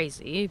been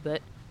crazy,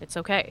 but it's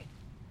okay.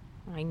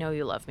 I know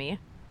you love me.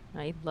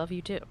 I love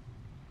you too.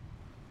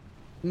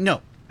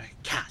 No,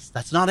 Cass,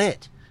 that's not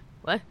it.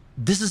 What?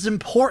 This is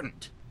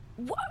important.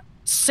 What?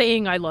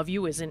 Saying I love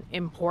you isn't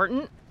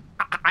important?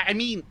 I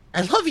mean,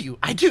 I love you.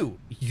 I do.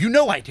 You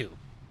know I do.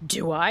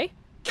 Do I?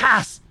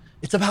 Cass,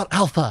 it's about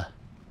Alpha.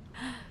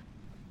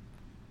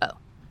 Oh.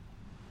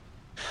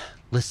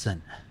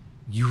 Listen,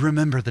 you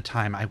remember the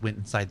time I went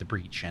inside the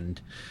breach and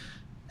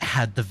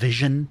had the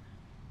vision?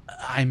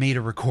 I made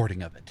a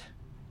recording of it.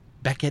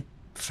 Beckett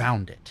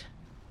found it.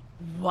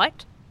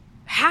 What?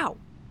 How?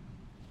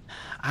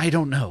 I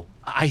don't know.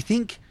 I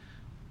think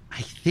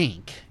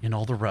in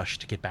all the rush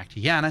to get back to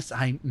Yanis,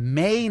 I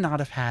may not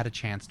have had a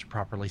chance to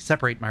properly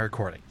separate my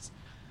recordings.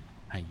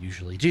 I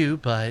usually do,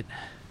 but...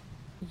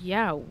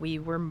 Yeah, we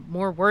were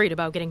more worried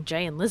about getting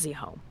Jay and Lizzie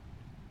home.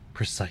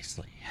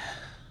 Precisely.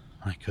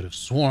 I could have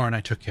sworn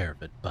I took care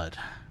of it, but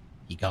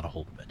he got a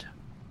hold of it.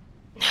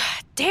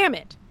 Damn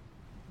it!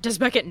 Does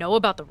Beckett know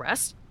about the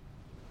rest?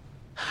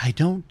 I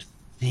don't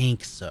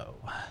think so,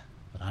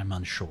 but I'm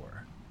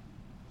unsure.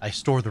 I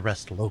store the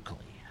rest locally,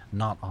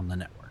 not on the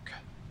network.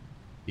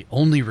 The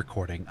only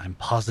recording I'm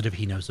positive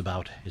he knows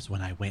about is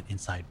when I went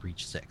inside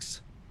Breach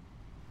 6.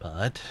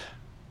 But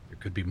there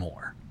could be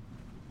more.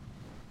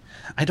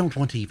 I don't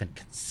want to even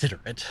consider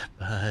it,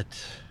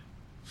 but...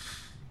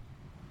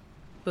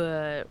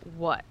 But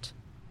what?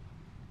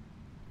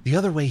 The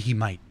other way he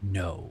might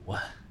know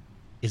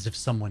is if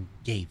someone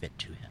gave it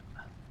to him.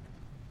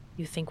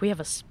 You think we have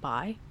a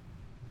spy?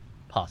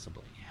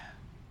 Possibly.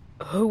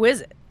 Who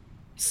is it?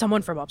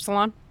 Someone from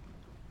Upsilon?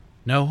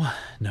 No.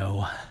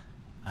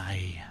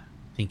 I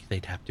think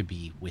they'd have to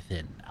be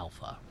within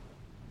Alpha.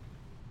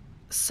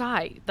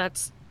 Sigh,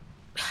 that's...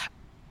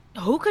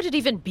 Who could it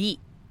even be?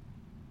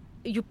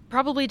 You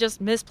probably just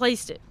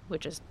misplaced it,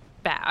 which is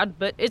bad,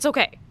 but it's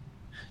okay.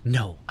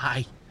 No,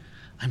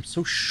 I'm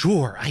so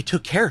sure I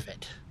took care of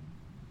it.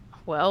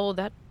 Well,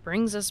 that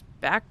brings us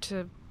back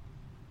to...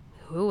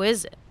 Who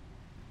is it?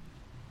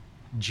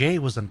 Jay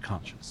was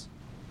unconscious.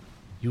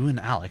 You and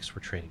Alex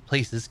were trading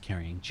places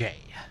carrying Jay.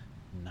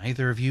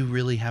 Neither of you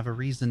really have a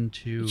reason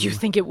to... You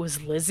think it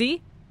was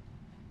Lizzie?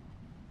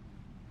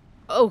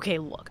 Okay,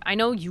 look, I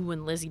know you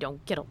and Lizzie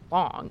don't get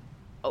along.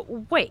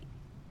 Oh, wait.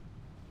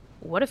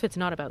 What if it's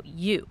not about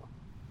you?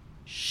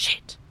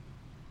 Shit.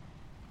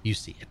 You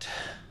see it.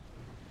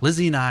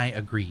 Lizzie and I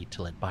agreed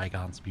to let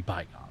bygones be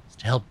bygones,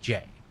 to help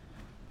Jay.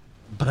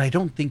 But I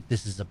don't think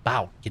this is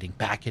about getting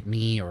back at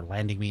me or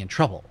landing me in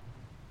trouble.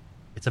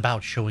 It's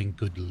about showing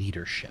good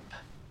leadership.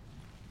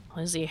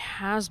 Lizzie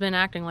has been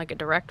acting like a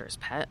director's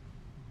pet.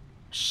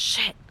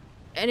 Shit.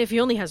 And if he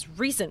only has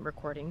recent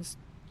recordings,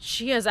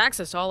 she has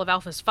access to all of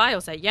Alpha's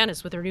files at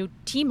Yanis with her new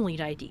team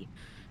lead ID.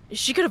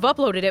 She could have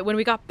uploaded it when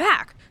we got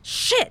back.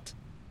 Shit!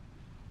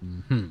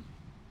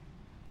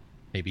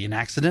 Maybe an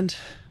accident,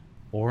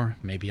 or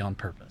maybe on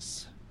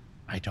purpose.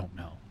 I don't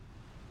know.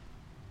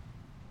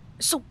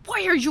 So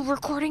why are you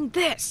recording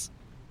this?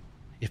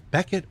 If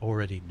Beckett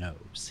already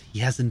knows, he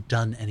hasn't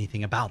done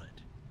anything about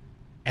it.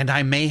 And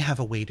I may have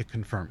a way to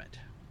confirm it,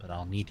 but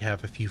I'll need to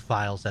have a few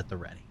files at the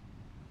ready.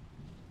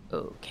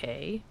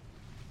 Okay.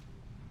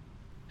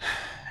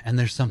 And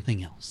there's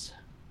something else.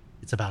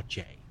 It's about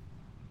Jay.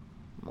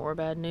 More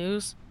bad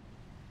news?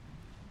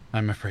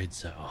 I'm afraid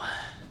so.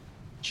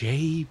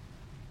 Jay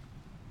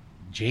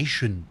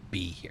shouldn't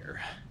be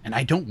here. And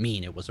I don't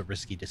mean it was a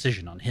risky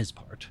decision on his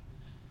part.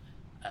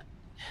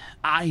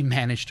 I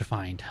managed to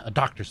find a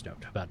doctor's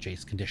note about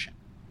Jay's condition.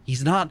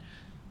 He's not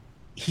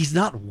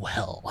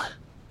well.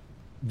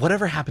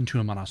 Whatever happened to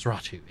him on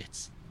Osratu,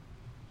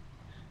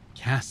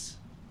 Cass,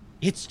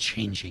 it's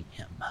changing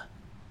him.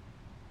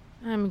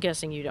 I'm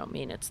guessing you don't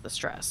mean it's the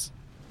stress.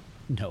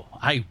 No,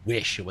 I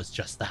wish it was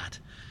just that.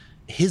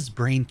 His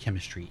brain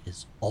chemistry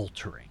is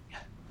altering.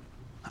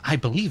 I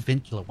believe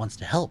Vincula wants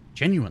to help,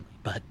 genuinely,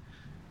 but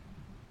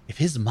if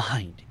his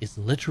mind is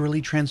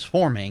literally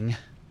transforming,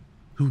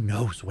 who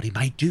knows what he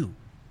might do?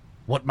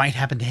 What might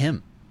happen to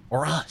him?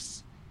 Or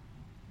us?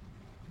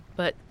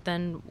 But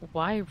then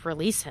why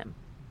release him?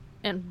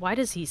 And why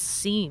does he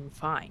seem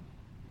fine?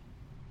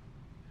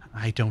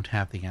 I don't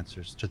have the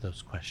answers to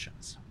those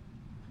questions.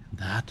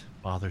 That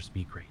bothers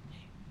me greatly.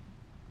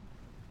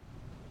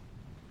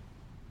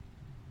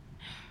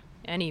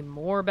 Any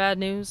more bad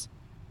news?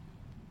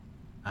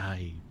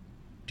 I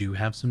do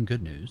have some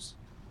good news.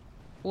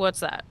 What's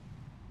that?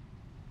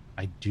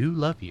 I do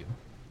love you.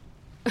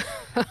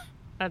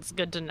 That's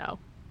good to know.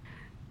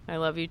 I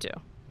love you too.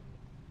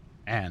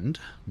 And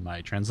my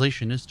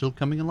translation is still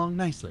coming along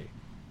nicely.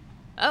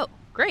 Oh,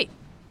 great.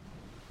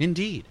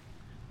 Indeed.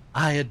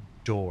 I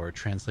adore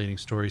translating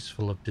stories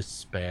full of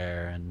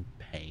despair and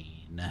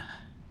pain.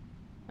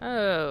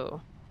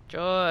 Oh,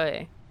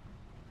 joy.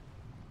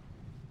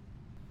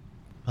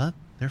 But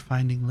they're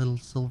finding little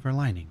silver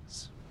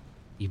linings.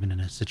 even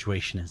in a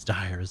situation as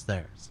dire as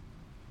theirs.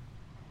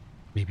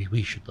 Maybe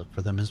we should look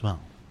for them as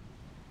well.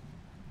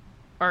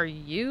 Are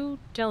you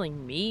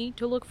telling me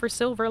to look for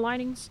silver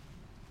linings?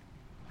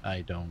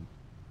 I don't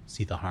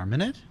see the harm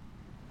in it.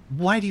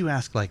 Why do you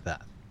ask like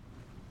that?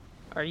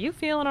 Are you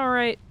feeling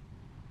alright?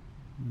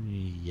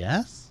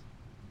 Yes?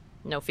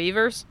 No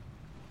fevers?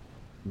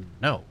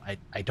 No,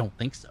 I don't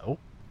think so.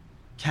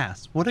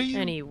 Cass, what are you...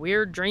 Any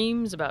weird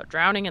dreams about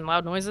drowning and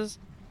loud noises?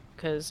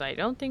 Because I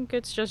don't think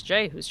it's just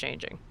Jay who's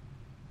changing.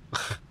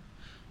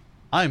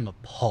 I'm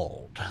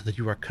appalled that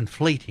you are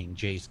conflating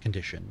Jay's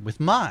condition with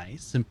my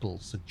simple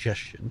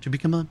suggestion to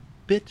become a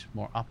bit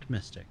more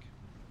optimistic.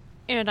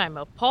 And I'm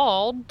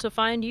appalled to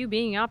find you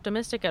being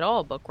optimistic at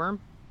all, Bookworm.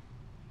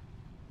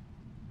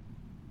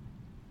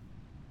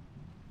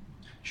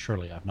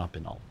 Surely I've not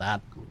been all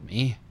that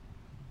gloomy.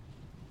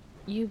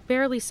 You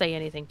barely say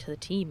anything to the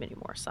team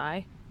anymore,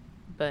 Sai.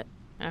 But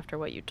after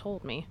what you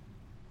told me,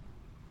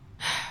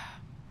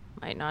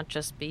 might not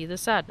just be the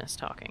sadness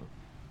talking.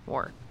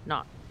 Or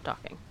not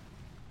talking.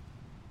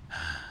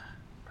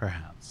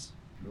 Perhaps.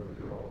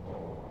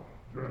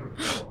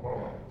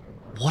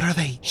 What are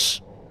they?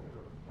 Shh.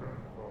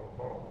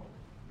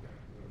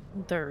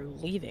 They're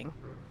leaving.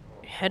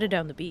 Headed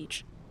down the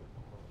beach.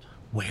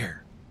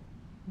 Where?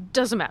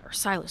 Doesn't matter,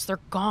 Silas, they're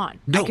gone.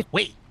 No,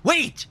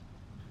 wait!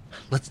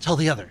 Let's tell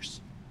the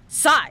others.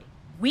 Sai,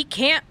 we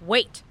can't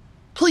wait.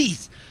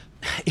 Please!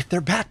 If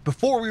they're back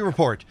before we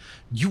report,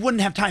 you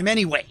wouldn't have time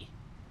anyway.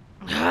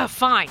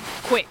 Fine,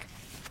 quick.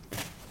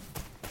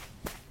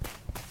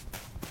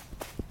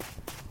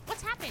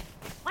 What's happened?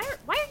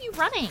 Why are you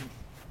running?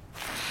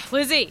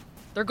 Lizzie,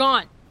 they're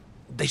gone.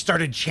 They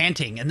started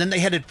chanting, and then they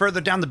headed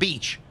further down the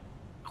beach.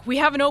 We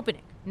have an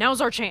opening.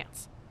 Now's our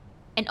chance.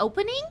 An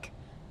opening?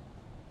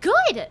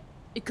 Good!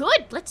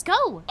 Good, let's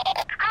go!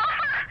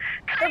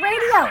 The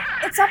radio!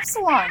 It's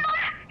Upsilon!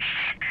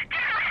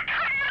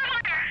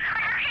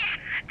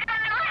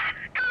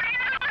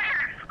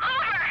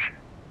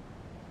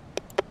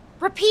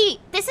 Repeat!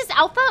 This is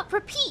Alpha!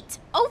 Repeat!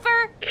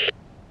 Over!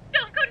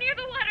 Don't go near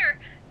the water!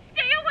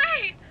 Stay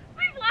away!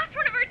 We've lost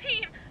one of our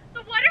team!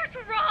 The water's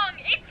wrong!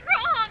 It's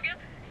wrong!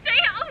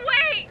 Stay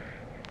away!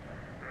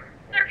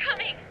 They're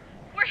coming!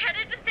 We're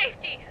headed to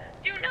safety!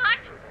 Do not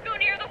go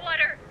near the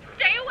water!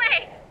 Stay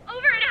away!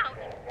 Over and out!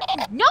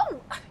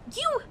 No!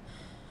 You...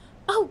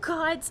 Oh,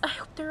 gods, I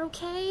hope they're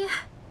okay.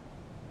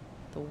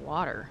 The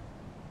water.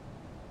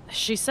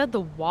 She said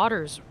the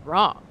water's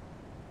wrong.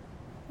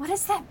 What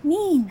does that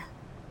mean?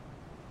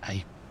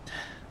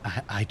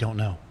 I don't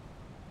know.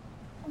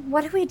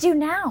 What do we do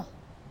now?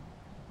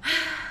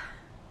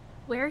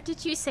 Where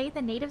did you say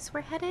the natives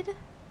were headed?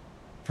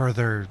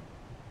 Further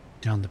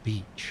down the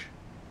beach.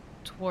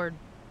 Toward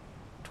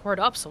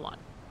Upsilon.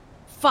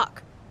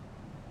 Fuck.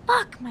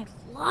 Fuck my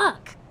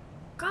luck.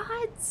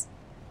 Gods.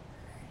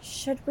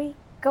 Should we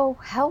go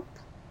help?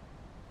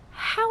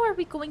 How are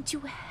we going to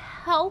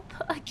help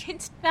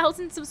against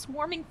thousands of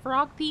swarming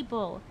frog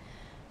people?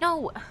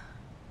 No,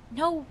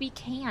 we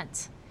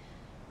can't.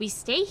 We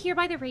stay here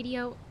by the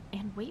radio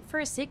and wait for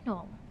a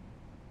signal.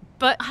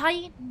 But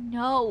I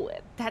know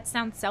that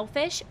sounds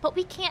selfish, but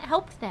we can't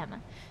help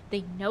them.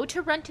 They know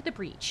to run to the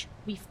breach.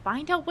 We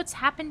find out what's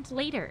happened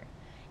later.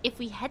 If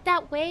we head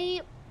that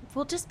way,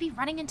 we'll just be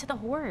running into the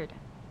horde.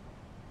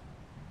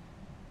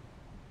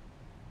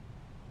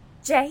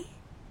 Jay?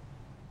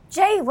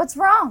 Jay, what's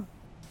wrong?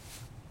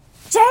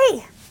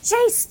 Jay!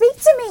 Jay, speak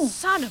to me!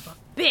 Son of a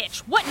bitch!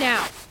 What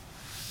now?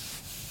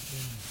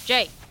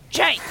 Jay!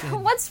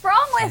 What's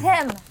wrong with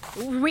him?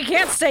 We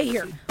can't stay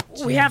here.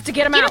 We have to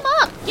get him Get out. him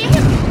up! Get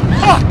him!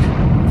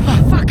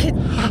 Fuck it!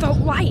 The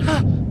light!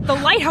 The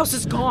lighthouse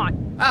is gone!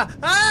 Jay,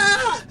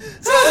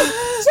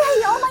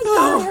 oh my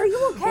god, are you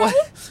okay?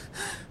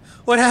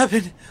 What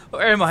happened?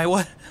 Where am I?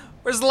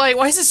 Where's the light?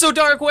 Why is it so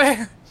dark?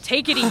 Where?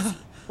 Take it easy.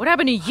 What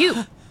happened to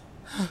you?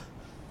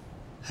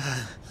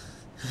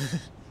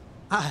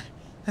 I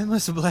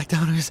must have blacked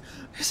out or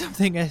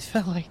something. I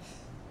felt like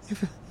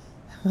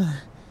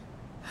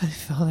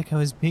I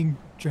was being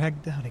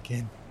dragged down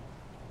again.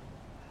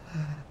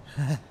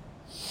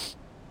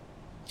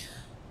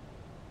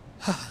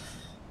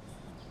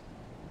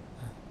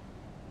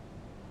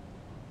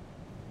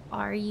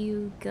 Are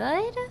you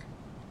good?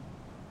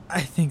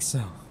 I think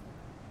so.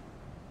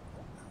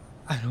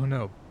 I don't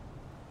know,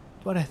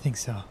 but I think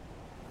so.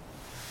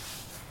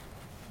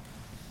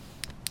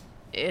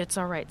 It's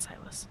alright,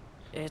 Silas.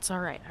 It's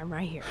alright. I'm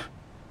right here.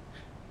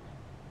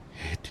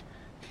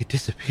 It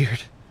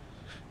disappeared.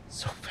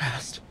 So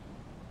fast.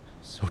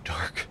 So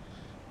dark.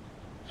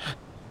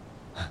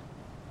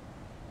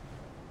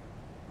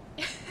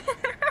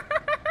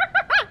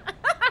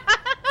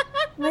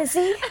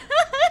 Lizzie?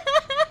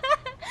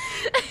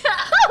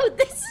 Oh,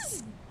 this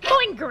is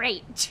going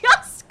great.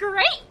 Just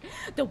great.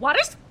 The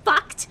water's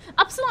fucked.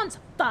 Upsilon's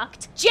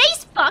fucked.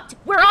 Jay's fucked.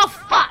 We're all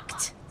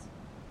fucked.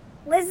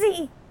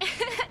 Lizzie!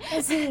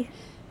 Lizzie,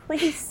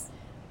 please.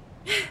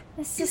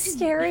 This is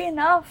scary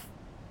enough.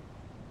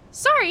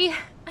 Sorry.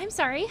 I'm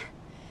sorry.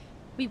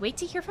 We wait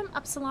to hear from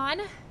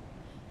Upsilon.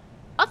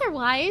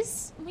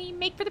 Otherwise, we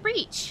make for the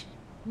breach.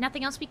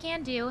 nothing else we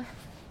can do.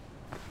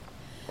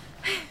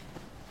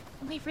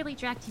 We've really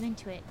dragged you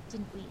into it,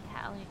 didn't we,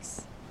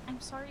 Alex? I'm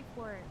sorry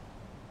for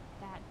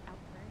that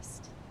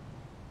outburst.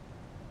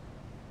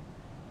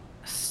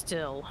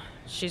 Still,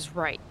 she's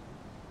right.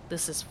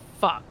 This is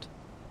fucked.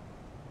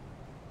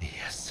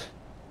 Yes.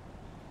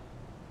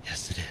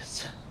 Yes, it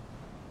is.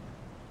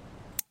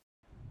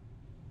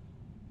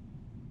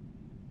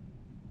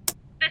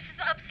 This is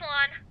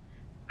Upsilon.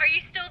 Are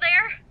you still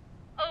there?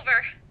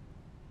 Over.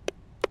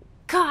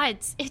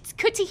 Gods, it's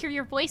good to hear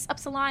your voice,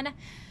 Upsilon.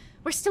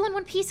 We're still in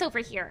one piece over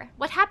here.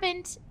 What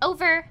happened?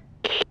 Over.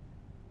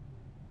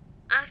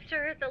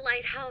 After the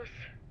lighthouse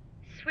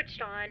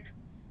switched on,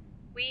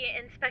 we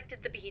inspected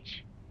the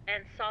beach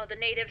and saw the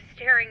natives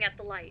staring at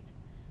the light.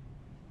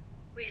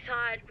 We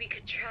thought we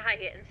could try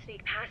and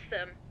sneak past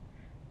them.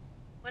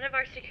 One of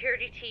our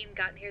security team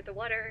got near the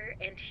water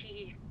and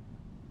he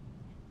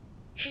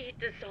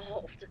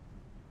dissolved.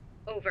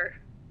 Over.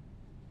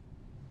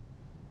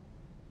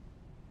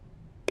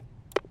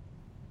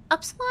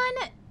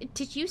 Upsilon,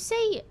 did you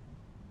say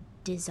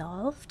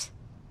dissolved?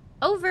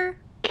 Over.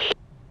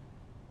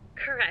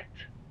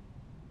 Correct.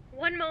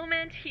 One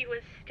moment he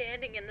was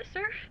standing in the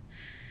surf.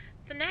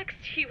 The next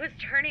he was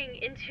turning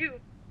into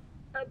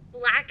a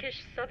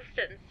blackish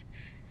substance.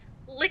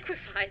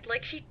 Liquefied,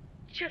 like he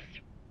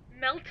just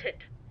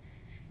melted.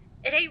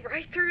 It ate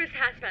right through his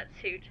hazmat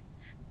suit.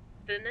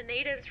 Then the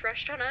natives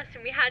rushed on us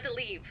and we had to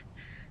leave.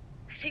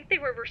 I think they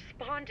were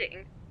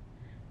responding.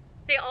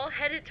 They all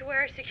headed to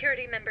where a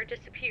security member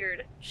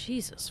disappeared.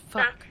 Jesus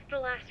fuck. That's the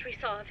last we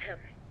saw of him.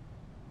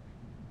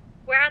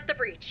 We're at the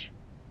breach.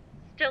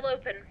 Still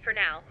open for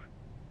now.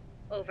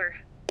 Over.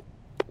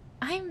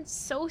 I'm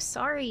so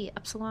sorry,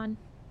 Upsilon.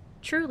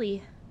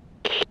 Truly.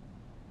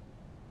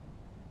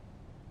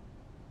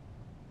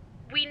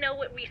 We know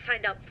what we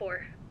signed up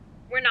for.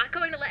 We're not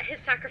going to let his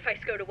sacrifice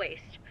go to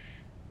waste.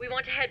 We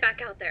want to head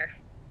back out there.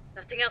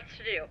 Nothing else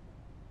to do.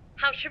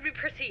 How should we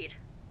proceed?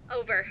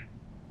 Over.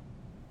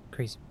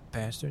 Crazy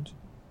bastards.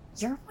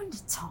 You're one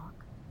to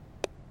talk.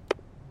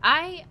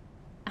 I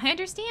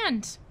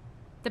understand.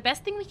 The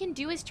best thing we can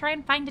do is try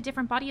and find a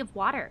different body of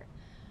water.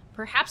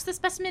 Perhaps the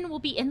specimen will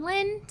be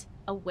inland,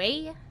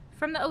 away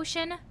from the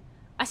ocean.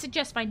 I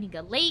suggest finding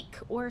a lake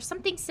or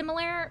something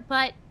similar,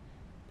 but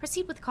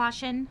proceed with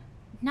caution.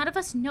 None of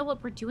us know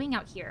what we're doing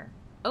out here.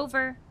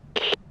 Over.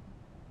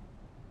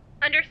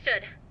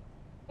 Understood.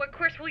 What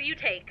course will you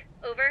take?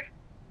 Over.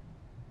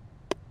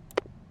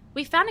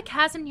 We found a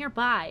chasm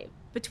nearby.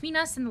 Between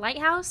us and the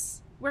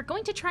lighthouse, we're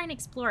going to try and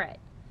explore it.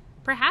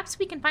 Perhaps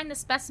we can find the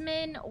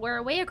specimen or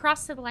a way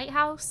across to the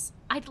lighthouse.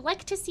 I'd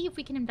like to see if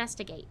we can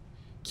investigate.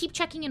 Keep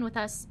checking in with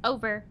us.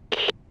 Over.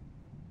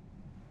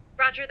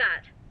 Roger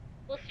that.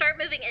 We'll start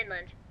moving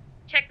inland.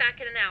 Check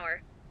back in an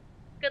hour.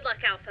 Good luck,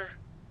 Alpha.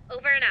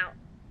 Over and out.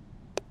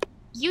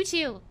 You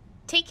too.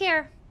 Take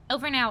care.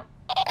 Over and out.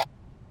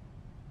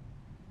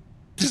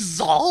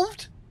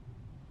 Dissolved?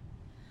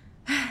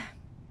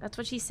 That's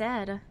what she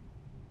said.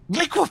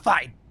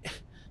 Liquefied!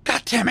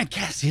 God damn it,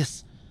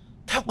 Cassius.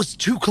 That was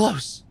too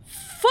close.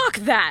 Fuck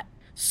that!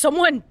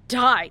 Someone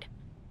died.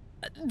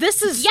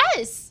 This is...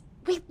 Yes!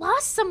 We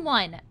lost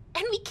someone,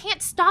 and we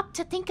can't stop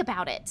to think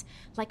about it.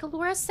 Like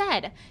Alora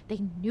said,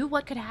 they knew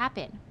what could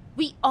happen.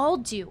 We all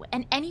do,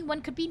 and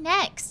anyone could be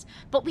next.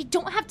 But we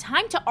don't have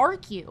time to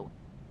argue.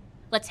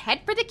 Let's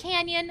head for the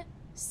canyon,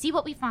 see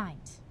what we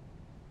find.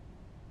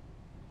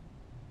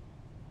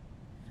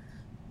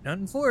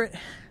 Nothing for it.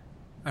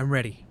 I'm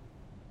ready.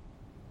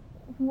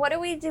 What do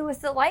we do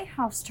if the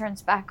lighthouse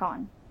turns back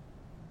on?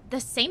 The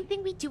same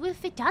thing we do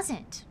if it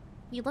doesn't.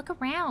 We look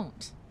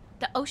around.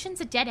 The ocean's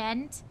a dead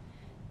end.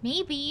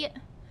 Maybe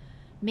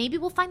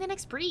we'll find the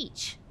next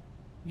breach.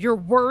 You're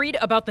worried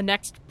about the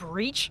next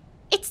breach?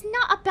 It's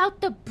not about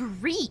the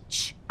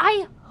breach.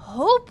 I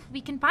hope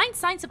we can find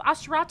signs of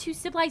Oshiratu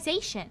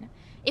civilization.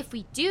 If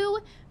we do,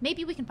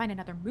 maybe we can find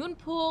another moon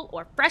pool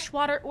or fresh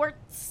water or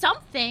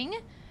something.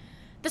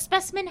 The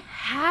specimen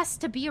has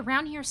to be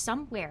around here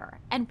somewhere,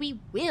 and we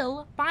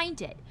will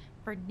find it.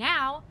 For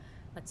now,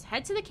 let's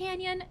head to the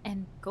canyon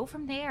and go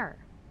from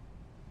there.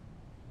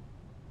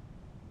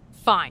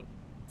 Fine.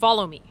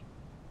 Follow me.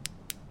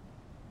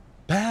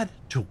 Bad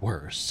to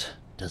worse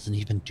doesn't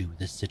even do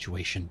this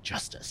situation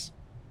justice.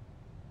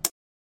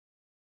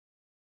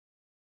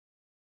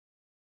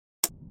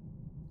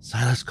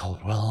 Silas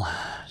Caldwell,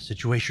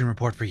 situation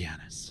report for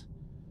Yanis.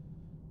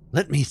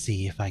 Let me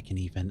see if I can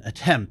even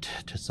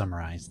attempt to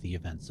summarize the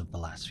events of the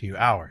last few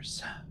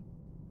hours.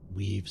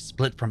 We've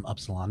split from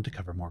Upsilon to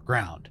cover more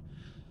ground,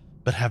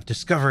 but have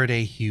discovered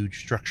a huge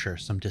structure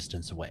some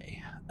distance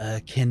away,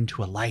 akin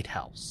to a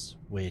lighthouse,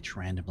 which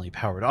randomly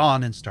powered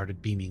on and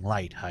started beaming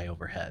light high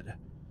overhead.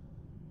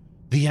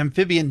 The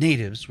amphibian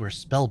natives were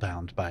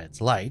spellbound by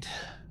its light,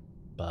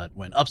 but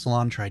when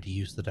Upsilon tried to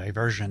use the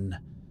diversion,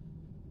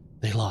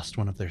 they lost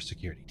one of their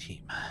security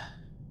team.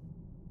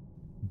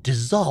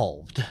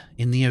 Dissolved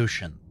in the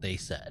ocean, they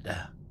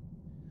said.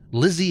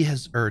 Lizzie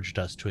has urged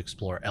us to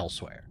explore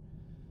elsewhere.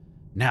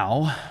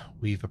 Now,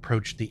 we've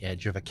approached the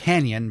edge of a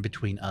canyon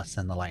between us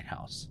and the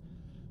lighthouse.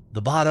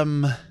 The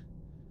bottom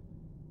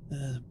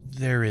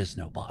There is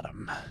no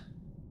bottom.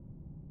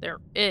 There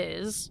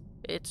is.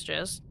 It's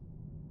just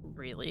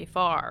really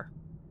far.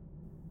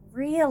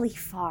 Really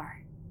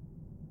far.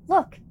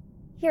 Look,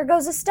 here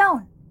goes a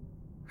stone.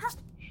 Huh.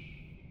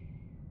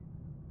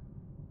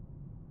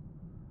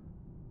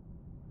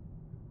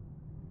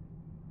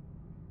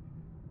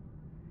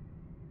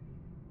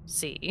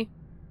 See?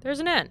 There's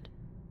an end.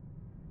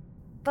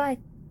 But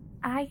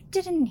I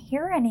didn't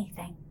hear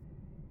anything.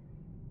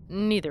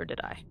 Neither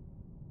did I.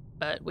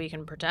 But we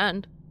can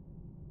pretend.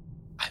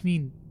 I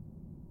mean,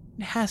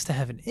 it has to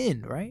have an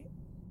end, right?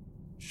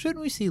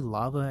 Shouldn't we see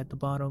lava at the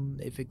bottom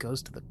if it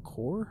goes to the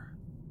core?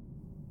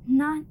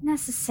 Not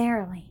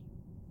necessarily.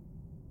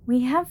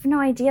 We have no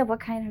idea what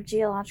kind of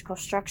geological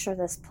structure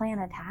this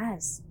planet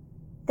has.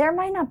 There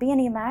might not be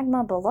any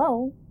magma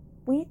below.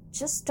 We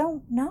just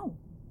don't know.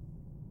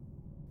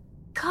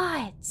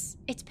 Gods,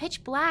 it's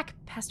pitch black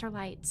past our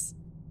lights.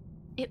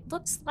 It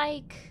looks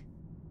like...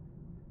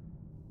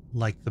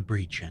 Like the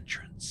breach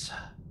entrance.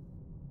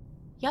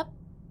 Yup,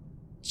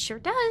 sure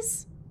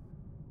does.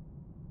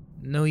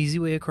 No easy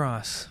way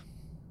across.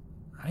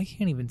 I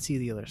can't even see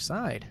the other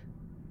side.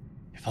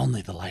 If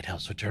only the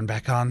lighthouse would turn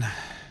back on.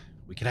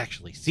 We could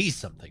actually see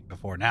something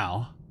before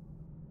now.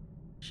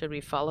 Should we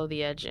follow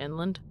the edge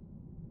inland?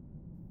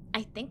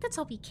 I think that's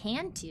all we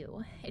can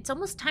do. It's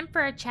almost time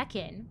for a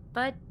check-in,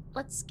 but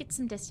let's get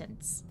some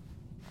distance.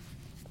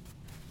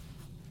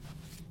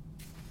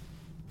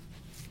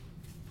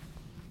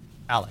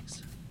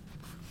 Alex.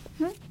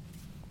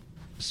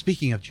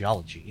 Speaking of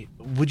geology,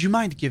 would you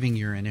mind giving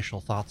your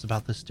initial thoughts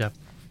about this depth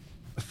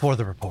for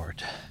the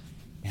report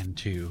and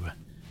to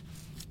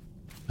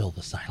fill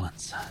the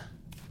silence?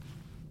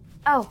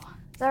 Oh,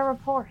 the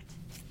report.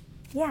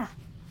 Yeah.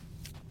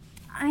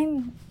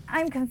 I'm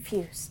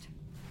confused.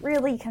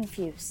 Really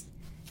confused.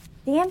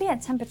 The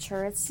ambient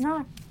temperature, it's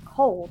not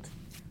cold,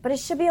 but it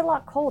should be a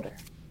lot colder.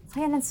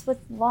 Planets with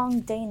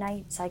long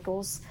day-night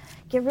cycles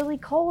get really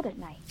cold at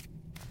night.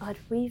 But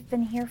we've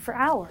been here for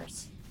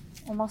hours,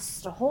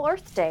 almost a whole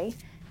Earth day,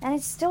 and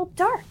it's still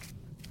dark.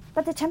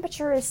 But the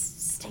temperature is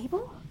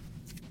stable?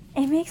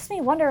 It makes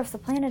me wonder if the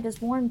planet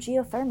is warm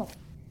geothermally.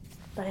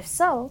 But if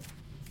so,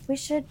 we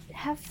should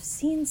have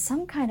seen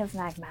some kind of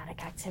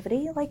magmatic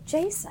activity, like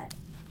Jay said.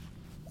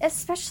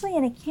 Especially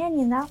in a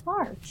canyon that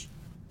large.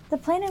 The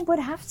planet would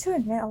have to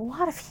emit a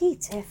lot of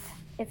heat if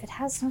it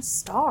has no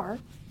star.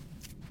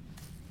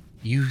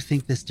 You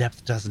think this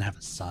depth doesn't have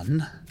a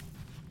sun?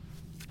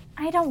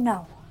 I don't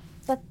know.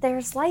 But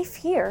there's life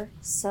here,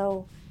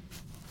 so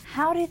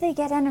how do they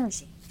get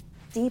energy?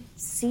 Deep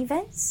sea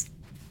vents?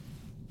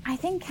 I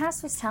think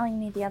Cass was telling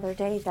me the other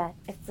day that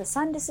if the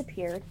sun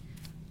disappeared,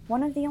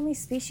 one of the only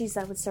species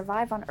that would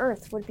survive on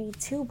Earth would be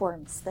tube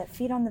worms that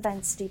feed on the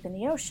vents deep in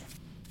the ocean.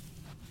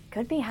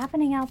 Could be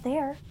happening out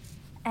there.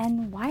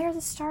 And why are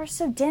the stars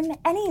so dim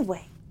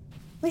anyway?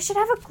 We should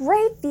have a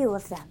great view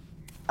of them,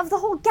 of the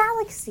whole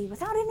galaxy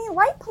without any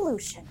light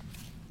pollution.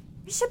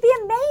 It should be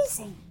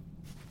amazing.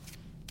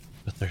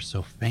 But they're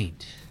so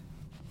faint.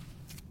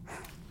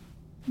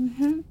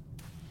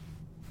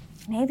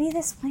 Maybe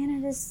this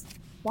planet is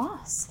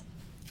lost.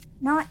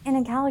 Not in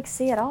a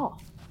galaxy at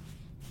all.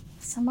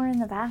 Somewhere in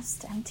the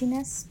vast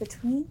emptiness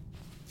between.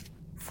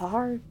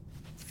 Far,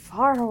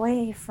 far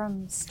away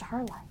from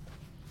starlight.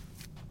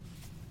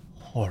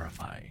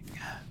 Horrifying.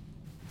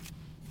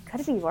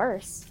 Could be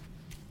worse.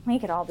 We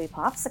could all be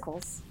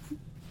popsicles.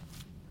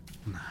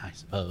 I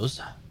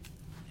suppose.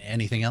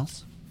 Anything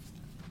else?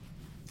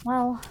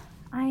 Well,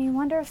 I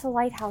wonder if the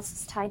lighthouse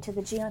is tied to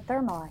the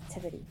geothermal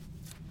activity.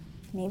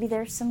 Maybe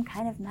there's some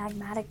kind of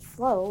magmatic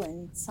flow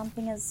and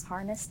something has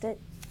harnessed it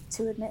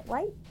to emit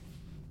light.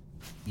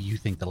 You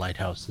think the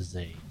lighthouse is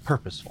a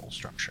purposeful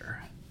structure?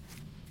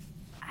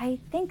 I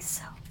think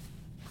so.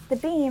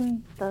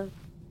 The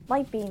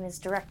light beam is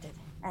directed,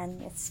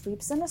 and it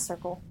sweeps in a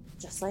circle,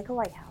 just like a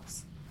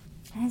lighthouse.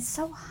 And it's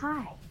so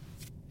high.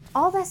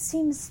 All that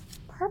seems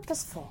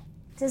purposeful,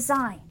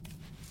 designed.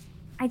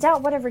 I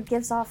doubt whatever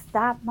gives off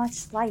that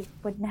much light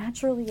would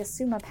naturally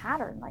assume a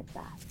pattern like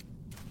that.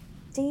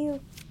 Do you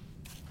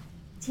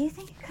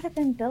think it could have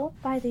been built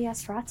by the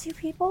Nosferatu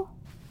people?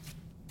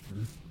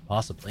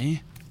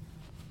 Possibly.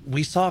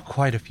 We saw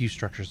quite a few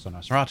structures on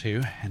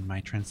Nosferatu, and my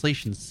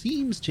translation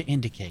seems to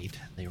indicate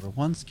they were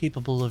once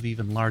capable of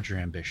even larger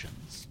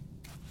ambitions.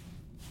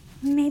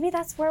 Maybe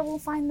that's where we'll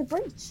find the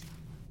breach.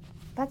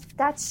 But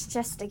that's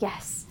just a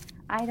guess.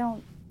 I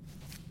don't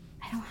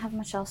have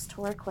much else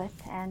to work with,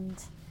 and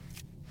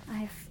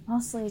I've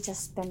mostly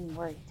just been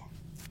worried.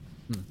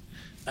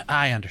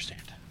 I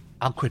understand.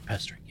 I'll quit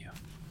pestering you.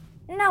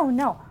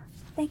 No.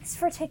 Thanks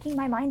for taking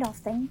my mind off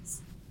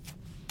things.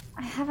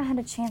 I haven't had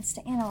a chance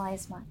to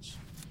analyze much.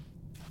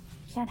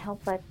 Can't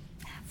help but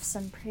have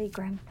some pretty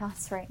grim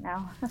thoughts right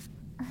now.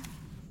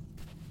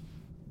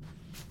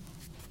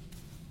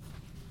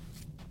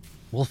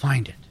 We'll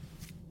find it.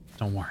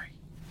 Don't worry.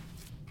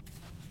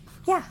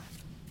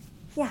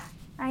 Yeah,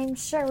 I'm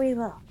sure we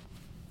will.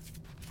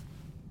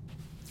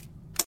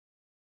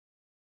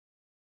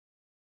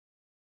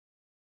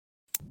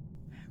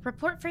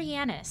 Report for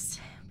Yanis.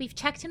 we've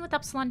checked in with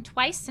Upsilon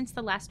twice since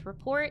the last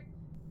report.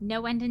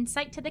 No end in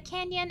sight to the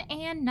canyon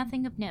and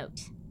nothing of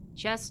note.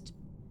 Just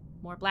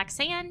more black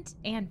sand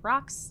and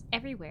rocks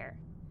everywhere.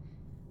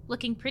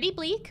 Looking pretty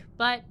bleak,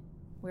 but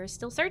we're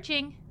still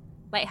searching.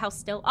 Lighthouse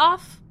still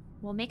off.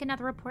 We'll make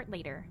another report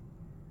later.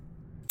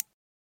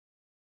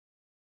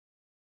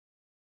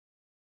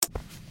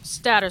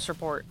 Status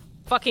report.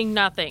 Fucking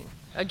nothing.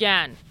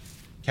 Again.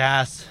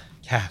 Cass,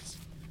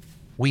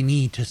 we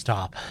need to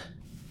stop.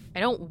 I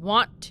don't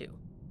want to.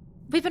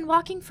 We've been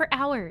walking for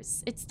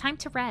hours. It's time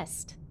to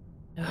rest.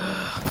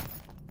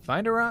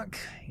 Find a rock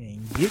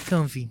and get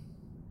comfy.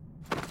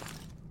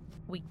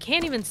 We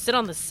can't even sit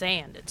on the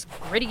sand. It's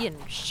gritty and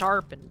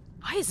sharp, and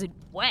why is it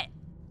wet?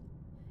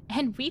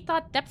 And we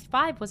thought Depth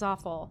 5 was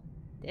awful.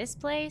 This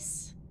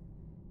place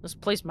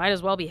might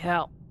as well be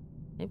hell.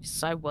 Maybe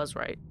Sai was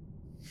right.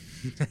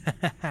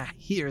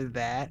 Hear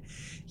that?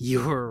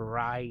 You were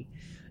right.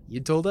 You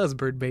told us,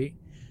 Birdbait.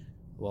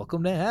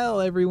 Welcome to hell,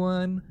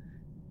 everyone.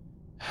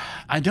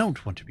 I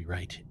don't want to be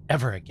right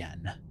ever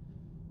again,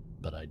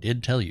 but I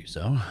did tell you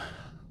so.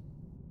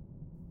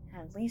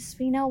 At least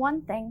we know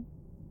one thing.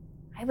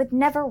 I would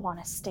never want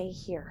to stay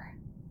here.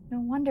 No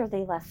wonder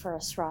they left for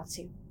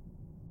Nosferatu.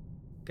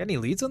 Got any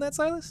leads on that,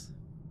 Silas?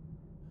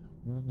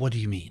 What do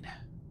you mean?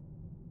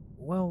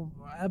 Well,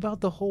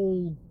 about the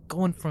whole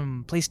going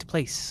from place to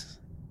place.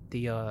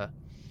 The,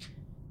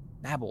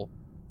 Nabble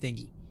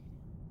thingy.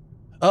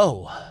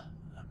 Oh,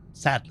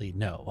 sadly,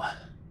 no.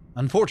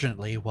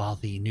 Unfortunately, while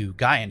the new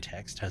Gaian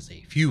text has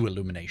a few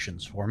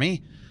illuminations for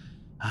me,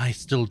 I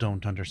still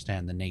don't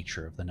understand the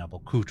nature of the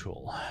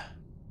Nabal-Kutul.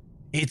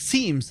 It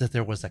seems that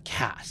there was a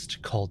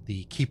caste called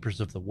the Keepers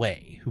of the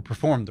Way who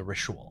performed the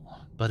ritual,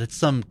 but at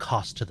some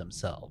cost to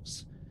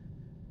themselves.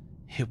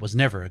 It was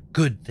never a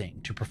good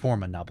thing to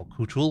perform a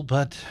Nabal-Kutul,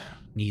 but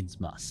needs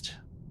must.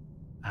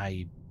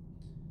 I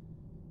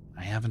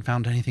haven't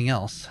found anything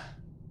else.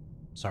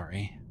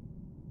 Sorry.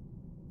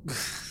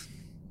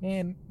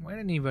 Man, why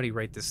didn't anybody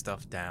write this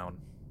stuff down?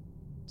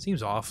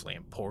 Seems awfully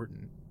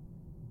important.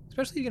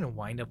 Especially if you're gonna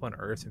wind up on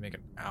Earth and make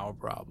it our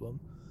problem.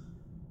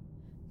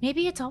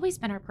 Maybe it's always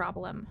been our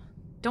problem.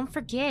 Don't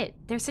forget,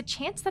 there's a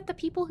chance that the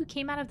people who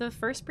came out of the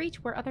first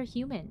breach were other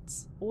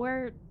humans.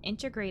 Or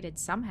integrated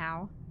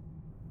somehow.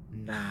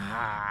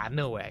 Nah,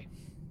 no way.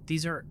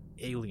 These are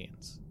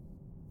aliens.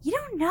 You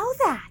don't know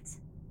that!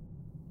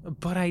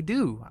 But I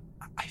do.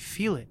 I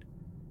feel it.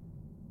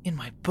 In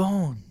my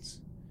bones.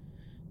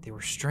 They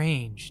were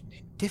strange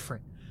and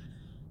different.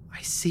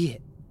 I see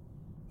it.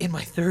 In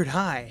my third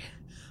eye.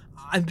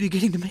 I'm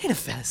beginning to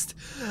manifest.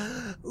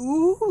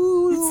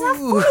 Ooh. It's not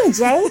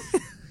funny,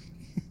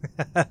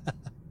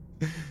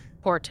 Jay.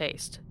 Poor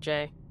taste,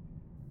 Jay.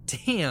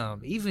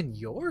 Damn, even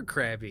you're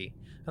crabby.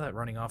 I thought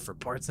running off for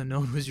parts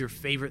unknown was your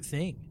favorite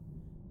thing.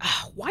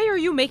 Why are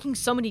you making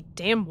so many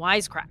damn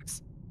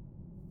wisecracks?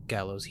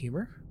 Gallows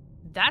humor?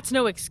 That's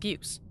no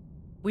excuse.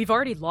 We've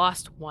already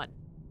lost one.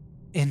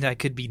 And I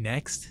could be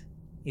next?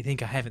 You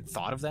think I haven't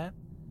thought of that?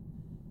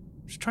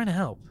 I'm just trying to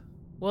help.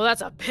 Well,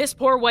 that's a piss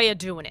poor way of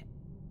doing it.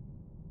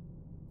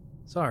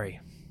 Sorry.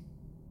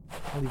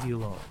 I'll leave you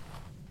alone.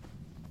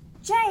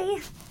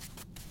 Jay!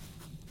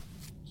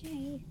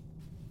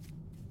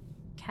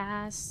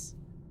 Cass.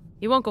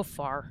 He won't go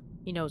far.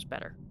 He knows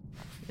better.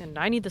 And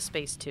I need the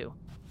space too.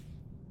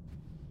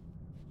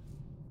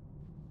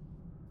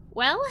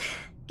 Well,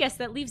 guess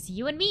that leaves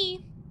you and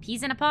me.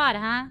 Peas in a pod,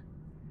 huh?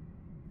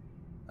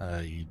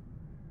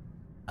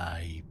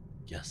 I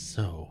guess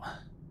so.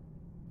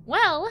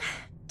 Well,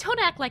 don't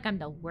act like I'm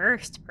the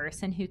worst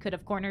person who could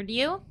have cornered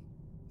you.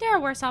 There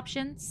are worse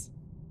options.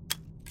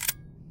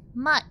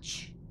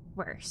 Much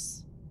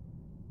worse.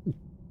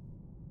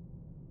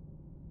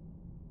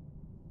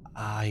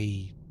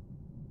 I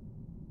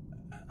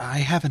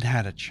haven't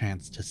had a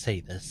chance to say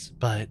this,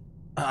 but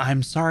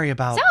I'm sorry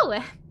about...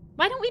 So,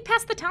 why don't we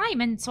pass the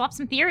time and swap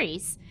some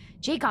theories?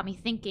 Jay got me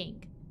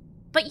thinking.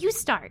 But you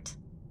start.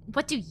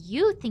 What do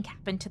you think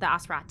happened to the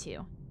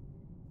Nosferatu?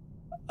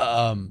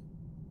 The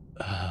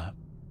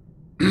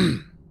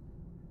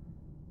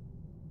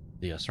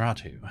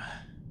Nosferatu.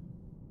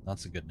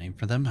 That's a good name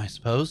for them, I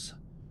suppose.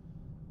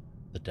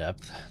 The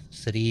depth, the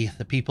city,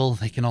 the people,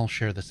 they can all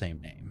share the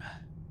same name.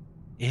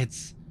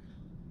 It's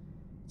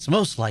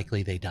most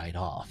likely they died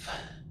off.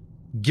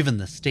 Given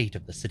the state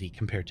of the city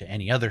compared to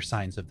any other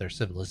signs of their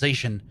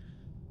civilization,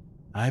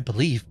 I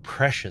believe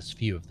precious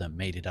few of them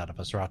made it out of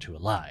Nosferatu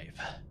alive.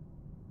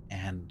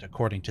 And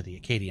according to the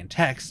Akkadian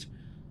text,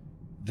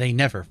 they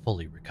never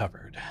fully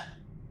recovered.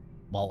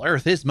 While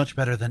Earth is much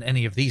better than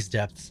any of these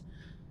depths,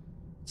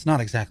 it's not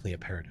exactly a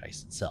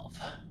paradise itself.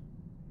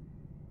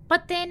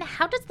 But then,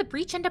 how does the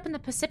breach end up in the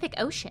Pacific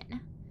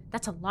Ocean?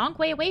 That's a long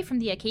way away from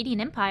the Akkadian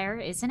Empire,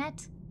 isn't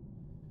it?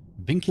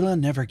 Vincula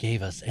never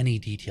gave us any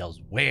details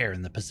where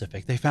in the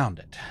Pacific they found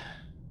it.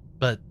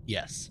 But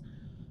yes,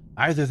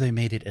 either they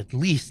made it at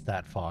least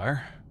that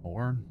far,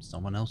 or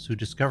someone else who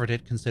discovered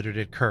it considered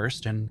it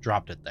cursed and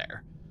dropped it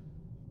there.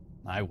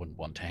 I wouldn't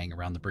want to hang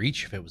around the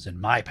breach if it was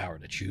in my power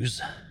to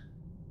choose.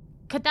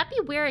 Could that be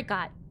where it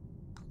got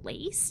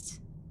placed?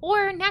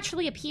 Or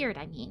naturally appeared,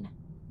 I mean.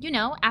 You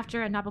know,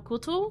 after a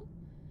Nabokutl?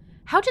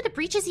 How did the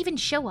breaches even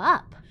show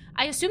up?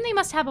 I assume they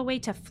must have a way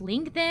to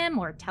fling them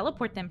or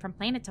teleport them from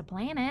planet to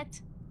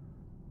planet.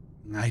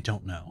 I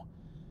don't know.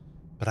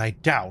 But I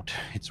doubt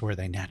it's where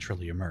they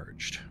naturally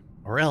emerged.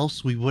 Or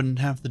else we wouldn't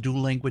have the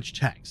dual language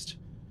text.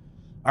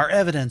 Our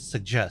evidence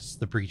suggests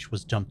the breach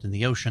was dumped in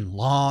the ocean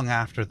long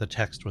after the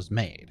text was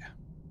made.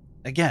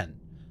 Again,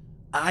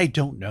 I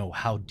don't know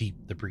how deep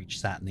the breach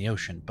sat in the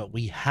ocean, but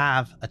we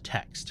have a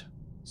text.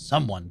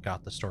 Someone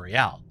got the story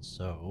out,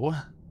 so...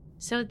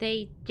 So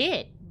they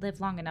did live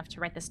long enough to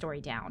write the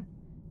story down.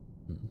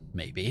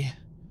 Maybe.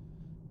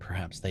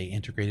 Perhaps they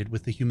integrated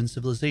with the human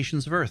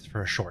civilizations of Earth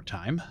for a short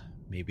time.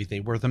 Maybe they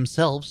were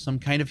themselves some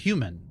kind of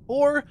human.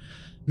 Or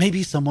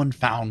maybe someone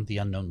found the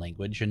unknown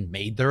language and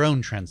made their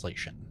own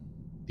translation.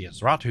 The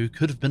Nosferatu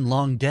could have been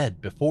long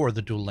dead before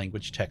the dual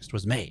language text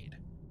was made.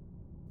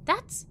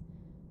 That's...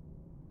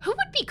 Who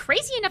would be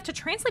crazy enough to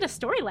translate a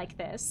story like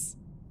this?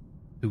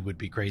 Who would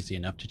be crazy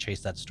enough to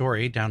chase that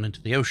story down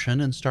into the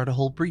ocean and start a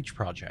whole breach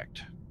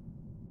project?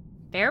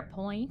 Fair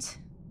point.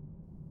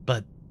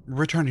 But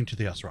returning to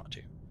the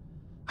Nosferatu,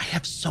 I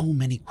have so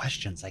many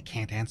questions I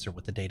can't answer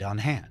with the data on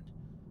hand.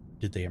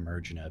 Did they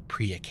emerge in a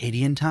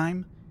pre-Akkadian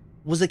time?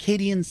 Was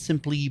Akkadian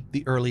simply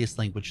the earliest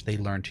language they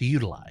learned to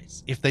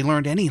utilize? If they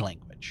learned any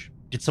language,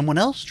 did someone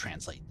else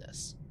translate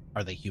this?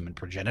 Are they human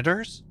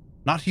progenitors?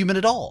 Not human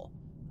at all?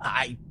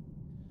 I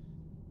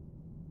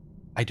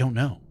don't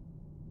know.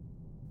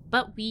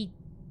 But we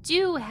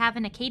do have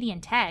an Akkadian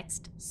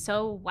text,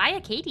 so why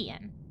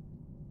Akkadian?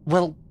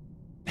 Well,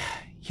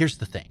 here's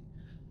the thing.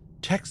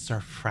 Texts are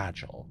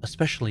fragile,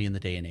 especially in the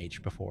day and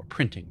age before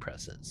printing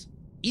presses.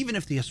 Even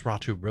if the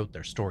Nosferatu wrote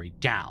their story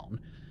down,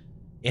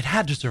 it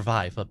had to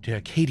survive up to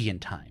Akkadian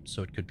times,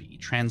 so it could be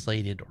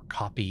translated or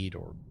copied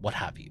or what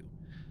have you.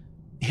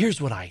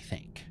 Here's what I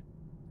think.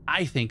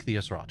 I think the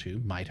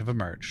Nosferatu might have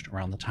emerged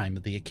around the time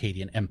of the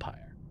Akkadian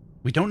Empire.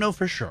 We don't know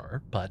for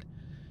sure, but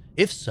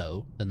if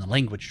so, then the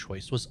language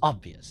choice was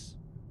obvious.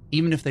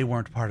 Even if they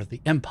weren't part of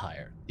the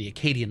Empire, the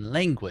Akkadian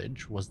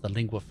language was the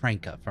lingua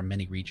franca for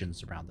many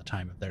regions around the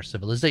time of their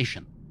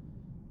civilization.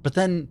 But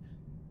then,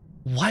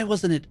 why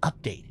wasn't it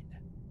updated?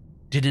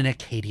 Did an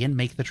Akkadian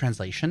make the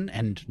translation,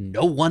 and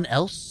no one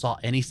else saw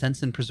any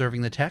sense in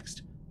preserving the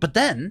text? But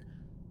then,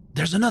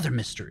 there's another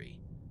mystery.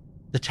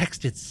 The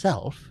text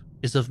itself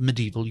is of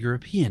medieval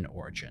European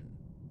origin.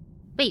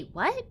 Wait,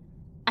 what?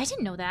 I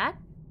didn't know that.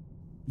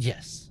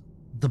 Yes.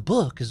 The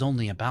book is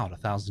only about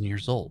 1,000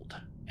 years old,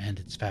 and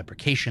its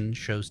fabrication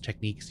shows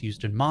techniques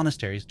used in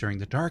monasteries during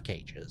the Dark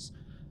Ages,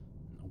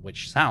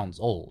 which sounds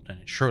old,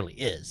 and it surely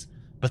is,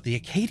 but the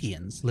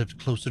Akkadians lived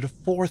closer to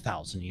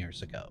 4,000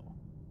 years ago.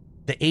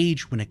 The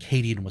age when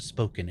Akkadian was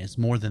spoken is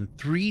more than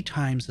 3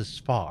 times as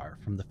far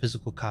from the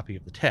physical copy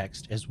of the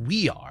text as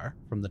we are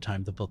from the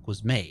time the book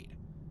was made.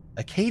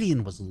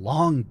 Akkadian was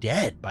long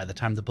dead by the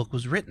time the book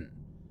was written.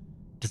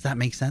 Does that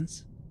make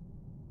sense?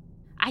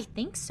 I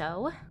think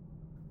so.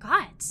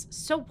 Gods,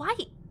 so why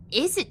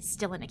is it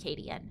still in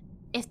Akkadian?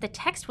 If the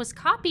text was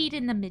copied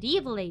in the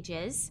medieval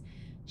ages,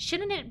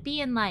 shouldn't it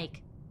be in,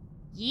 like,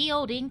 Ye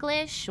Old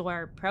English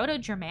or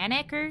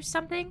Proto-Germanic or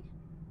something?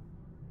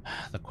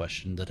 The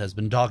question that has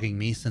been dogging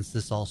me since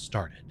this all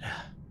started.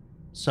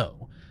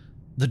 So,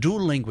 the dual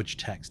language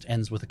text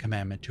ends with a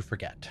commandment to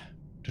forget,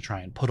 to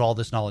try and put all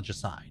this knowledge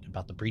aside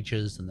about the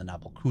breaches and the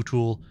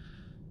Nabokutl.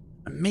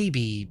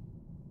 Maybe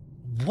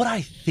what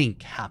I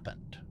think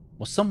happened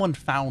was someone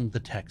found the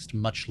text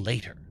much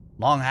later,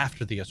 long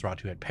after the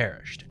Nosferatu had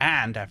perished,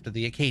 and after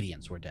the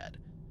Akkadians were dead.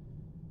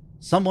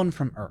 Someone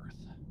from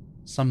Earth,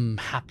 some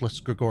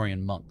hapless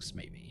Gregorian monks,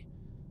 maybe.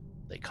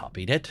 They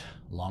copied it,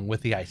 along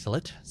with the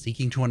isolate,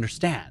 seeking to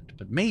understand,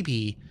 but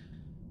maybe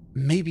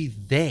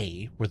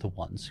they were the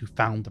ones who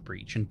found the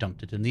breach and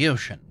dumped it in the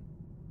ocean.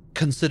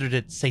 Considered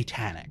it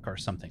satanic or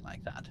something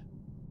like that.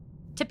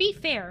 To be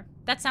fair,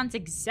 that sounds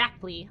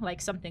exactly like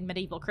something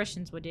medieval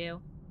Christians would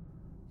do.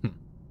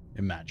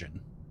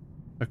 Imagine.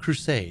 A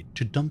crusade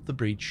to dump the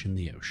breach in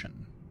the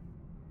ocean.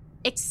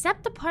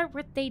 Except the part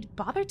where they'd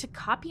bother to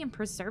copy and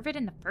preserve it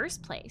in the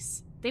first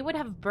place. They would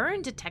have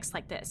burned a text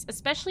like this,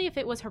 especially if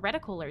it was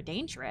heretical or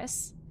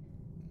dangerous.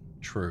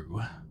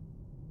 True.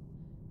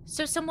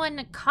 So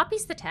someone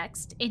copies the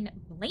text in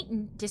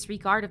blatant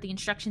disregard of the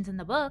instructions in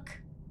the book.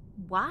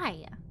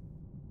 Why?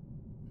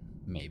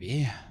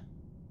 Maybe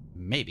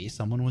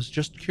someone was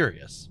just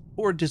curious,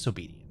 or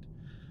disobedient.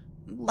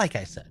 Like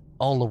I said,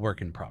 all a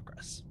work in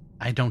progress.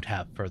 I don't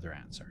have further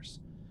answers.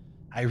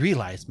 I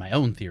realize my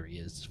own theory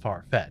is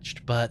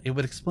far-fetched, but it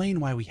would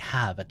explain why we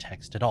have a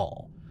text at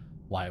all,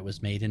 why it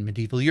was made in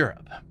medieval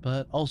Europe,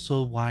 but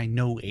also why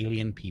no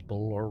alien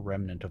people or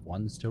remnant of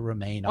one still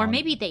remain on... Or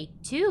maybe they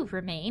do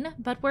remain,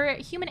 but were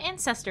human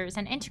ancestors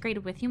and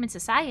integrated with human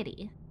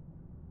society.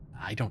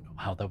 I don't know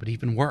how that would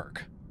even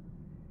work.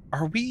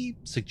 Are we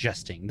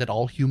suggesting that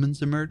all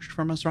humans emerged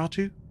from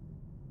Nosferatu?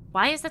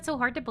 Why is that so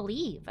hard to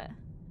believe?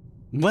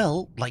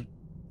 Well,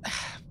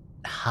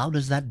 how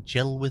does that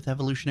gel with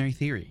evolutionary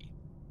theory?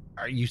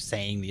 Are you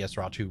saying the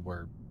Nosferatu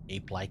were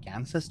ape-like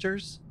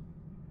ancestors?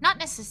 Not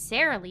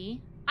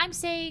necessarily. I'm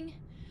saying,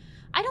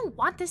 I don't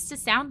want this to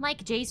sound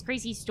like Jay's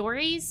crazy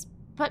stories,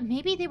 but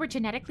maybe they were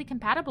genetically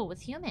compatible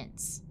with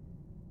humans.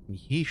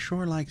 He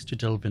sure likes to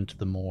delve into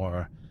the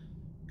more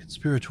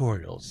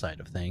conspiratorial side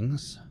of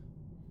things.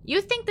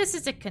 You think this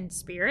is a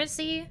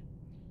conspiracy?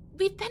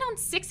 We've been on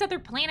 6 other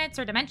planets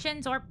or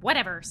dimensions or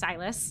whatever,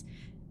 Silas.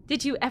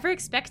 Did you ever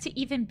expect to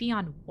even be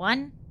on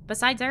one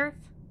besides Earth?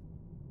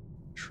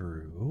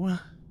 True.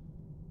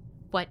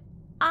 What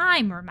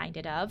I'm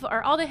reminded of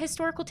are all the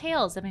historical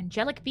tales of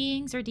angelic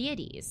beings or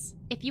deities.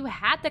 If you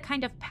had the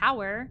kind of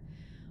power,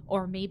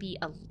 or maybe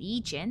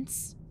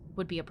allegiance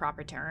would be a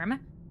proper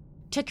term,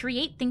 to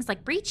create things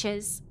like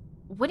breaches,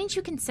 wouldn't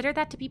you consider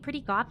that to be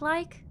pretty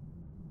godlike?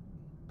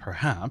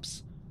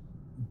 Perhaps.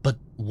 But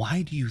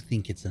why do you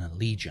think it's an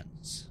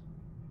allegiance?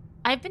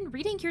 I've been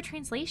reading your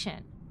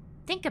translation.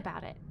 Think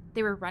about it.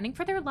 They were running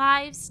for their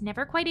lives,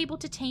 never quite able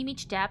to tame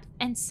each depth,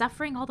 and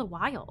suffering all the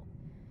while.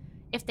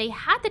 If they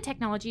had the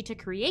technology to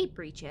create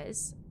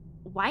breaches,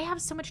 why have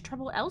so much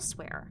trouble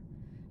elsewhere?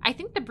 I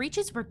think the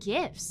breaches were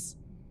gifts.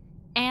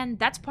 And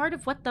that's part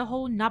of what the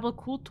whole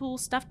Nabokultul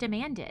stuff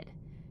demanded.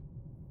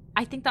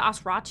 I think the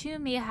Osratu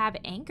may have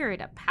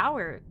angered a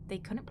power they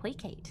couldn't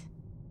placate.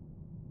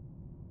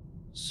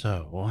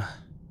 So,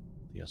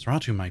 the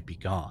Osratu might be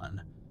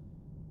gone,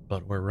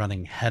 but we're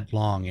running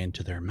headlong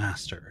into their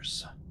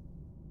masters.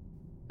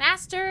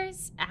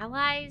 Masters,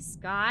 allies,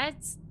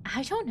 gods,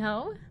 I don't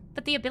know.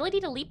 But the ability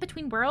to leap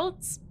between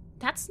worlds,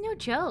 that's no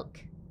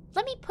joke.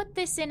 Let me put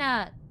this in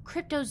a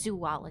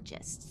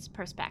cryptozoologist's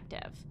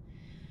perspective.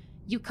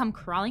 You come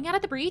crawling out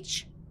of the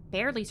breach,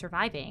 barely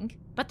surviving,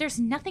 but there's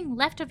nothing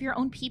left of your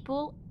own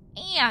people,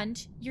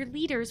 and your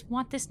leaders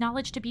want this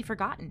knowledge to be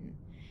forgotten.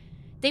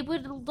 They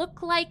would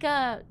look like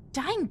a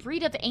dying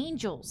breed of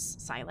angels,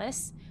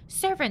 Silas.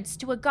 Servants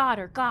to a god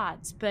or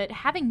gods, but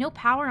having no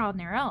power on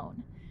their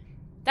own.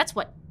 That's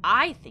what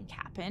I think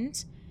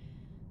happened.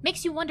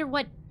 Makes you wonder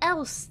what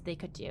else they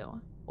could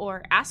do,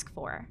 or ask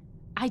for.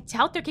 I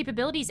doubt their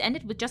capabilities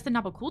ended with just the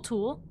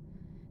Nabokultul.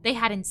 They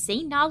had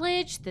insane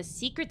knowledge, the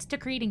secrets to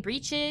creating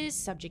breaches,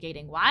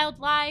 subjugating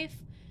wildlife,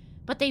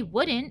 but they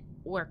wouldn't,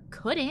 or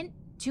couldn't,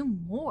 do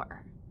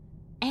more.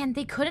 And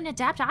they couldn't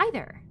adapt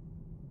either.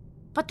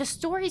 But the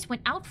stories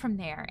went out from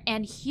there,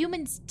 and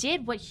humans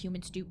did what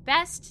humans do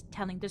best,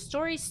 telling the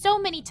stories so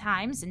many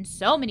times in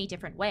so many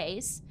different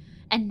ways.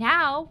 And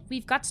now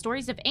we've got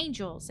stories of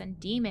angels and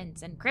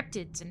demons and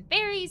cryptids and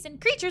fairies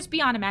and creatures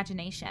beyond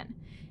imagination,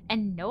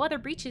 and no other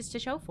breaches to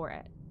show for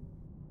it.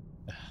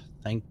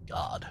 Thank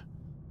God.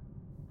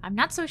 I'm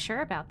not so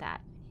sure about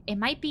that. It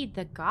might be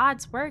the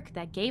gods' work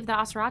that gave the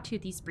Osratu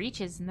these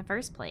breaches in the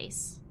first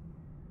place.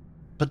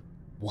 But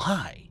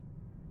why?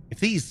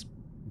 If these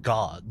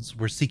gods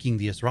were seeking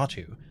the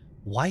Osratu,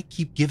 why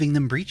keep giving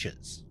them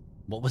breaches?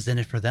 What was in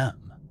it for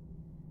them?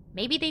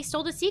 Maybe they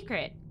stole the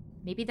secret.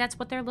 Maybe that's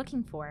what they're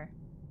looking for.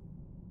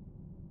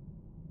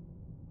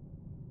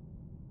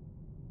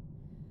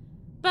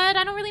 But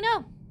I don't really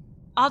know.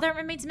 All that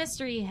remains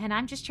mystery, and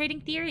I'm just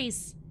trading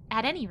theories.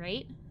 At any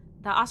rate,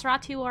 the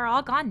Osratu are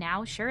all gone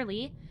now,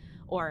 surely,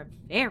 or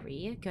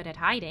very good at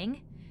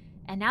hiding,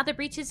 and now the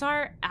breaches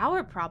are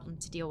our problem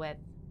to deal with.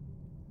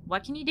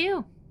 What can you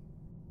do?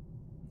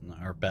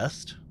 Our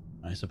best,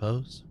 I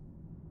suppose.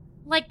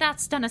 Like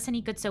that's done us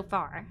any good so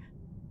far.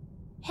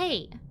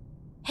 Hey,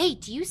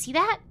 do you see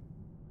that?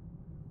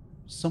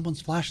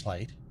 Someone's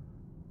flashlight?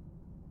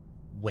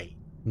 Wait,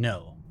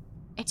 no.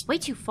 It's way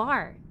too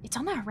far. It's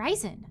on the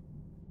horizon.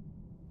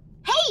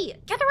 Hey,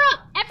 gather up!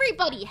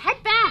 Everybody, head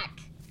back!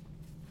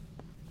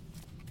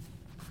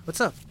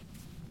 What's up?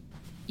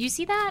 You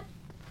see that?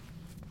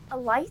 A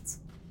light?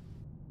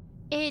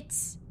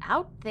 It's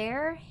out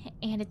there,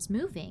 and it's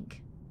moving.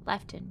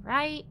 Left and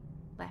right,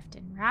 left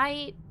and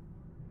right.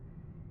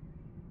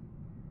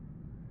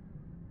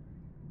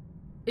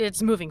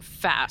 It's moving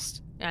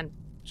fast, and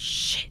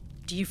shit,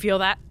 do you feel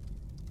that?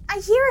 I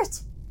hear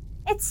it!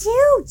 It's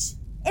huge!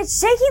 It's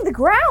shaking the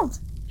ground!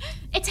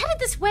 It's headed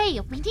this way!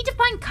 We need to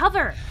find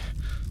cover!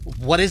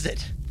 What is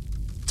it?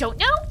 Don't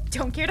know?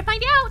 Don't care to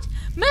find out!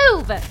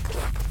 Move!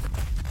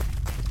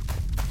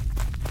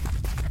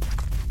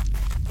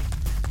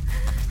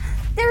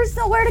 There's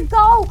nowhere to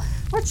go!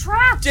 We're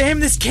trapped! Damn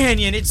this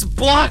canyon, it's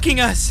blocking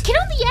us! Get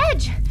on the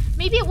edge!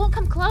 Maybe it won't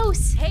come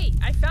close. Hey,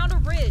 I found a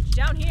ridge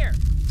down here.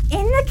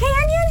 In the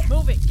canyon?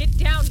 Move it, get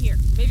down here.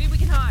 Maybe we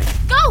can hide.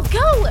 Go,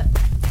 go!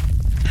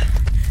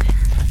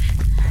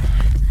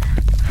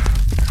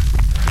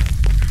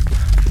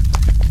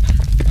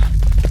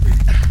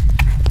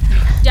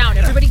 Down,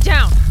 everybody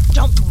down.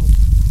 Don't move.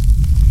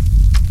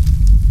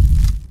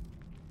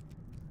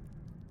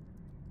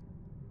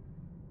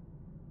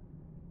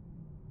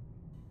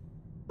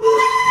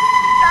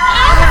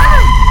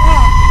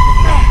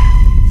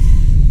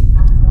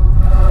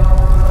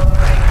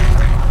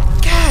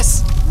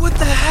 Cass, what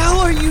the hell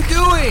are you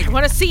doing? I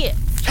want to see it.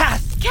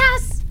 Cass!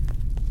 Cass!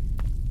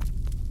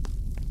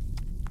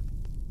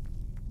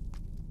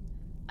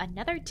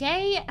 Another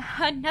day,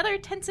 another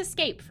tense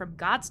escape from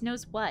God's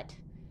knows what.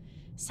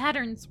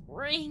 Saturn's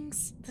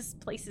rings. This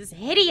place is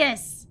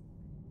hideous.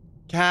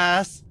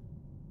 Cass,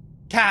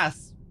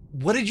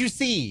 what did you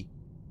see?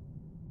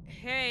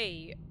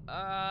 Hey,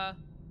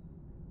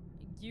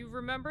 you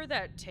remember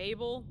that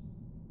table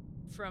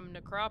from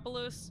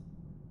Necropolis?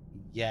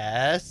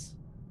 Yes.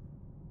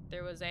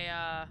 There was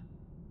a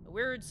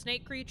weird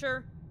snake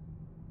creature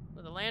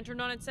with a lantern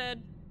on its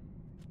head.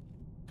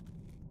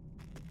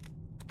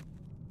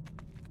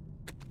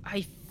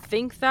 I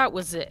think that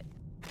was it.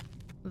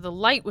 The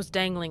light was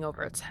dangling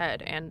over its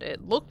head, and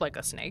it looked like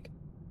a snake,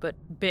 but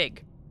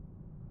big.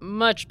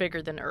 Much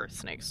bigger than Earth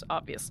snakes,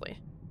 obviously.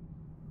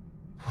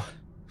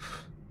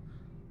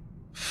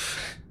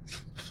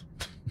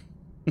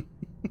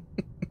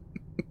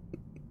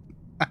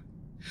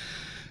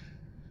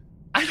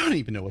 I don't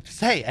even know what to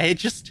say. It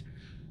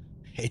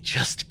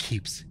just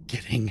keeps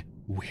getting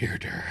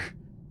weirder.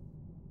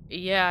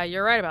 Yeah,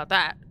 you're right about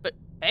that, but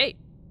hey,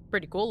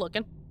 pretty cool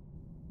looking.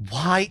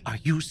 Why are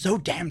you so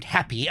damned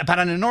happy about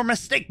an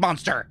enormous snake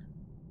monster?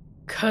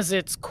 'Cause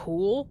it's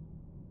cool,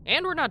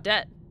 and we're not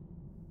dead.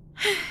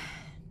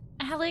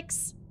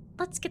 Alex,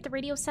 let's get the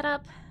radio set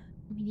up.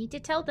 We need to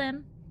tell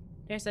them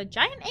there's a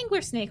giant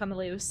angler snake on the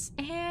loose,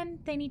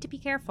 and they need to be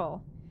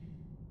careful.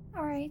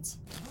 All right.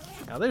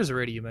 Now there's a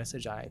radio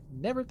message I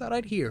never thought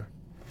I'd hear.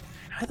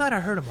 I thought I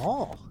heard them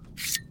all.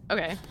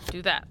 Okay,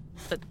 do that.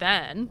 But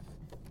then,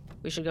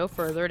 we should go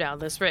further down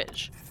this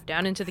ridge,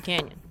 down into the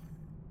canyon.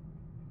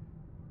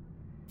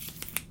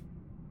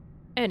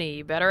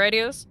 Any better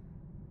ideas?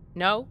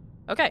 No?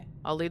 Okay,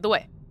 I'll lead the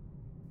way.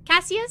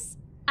 Cassius,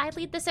 I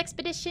lead this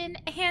expedition,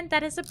 and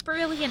that is a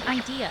brilliant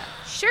idea.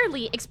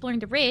 Surely exploring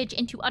the ridge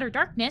into utter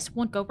darkness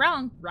won't go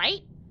wrong,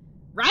 right?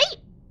 Right?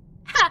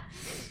 Ha!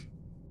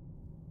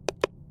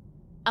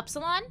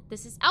 Upsilon,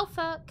 this is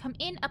Alpha. Come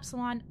in,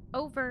 Upsilon.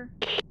 Over.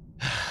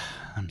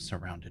 I'm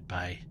surrounded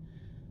by,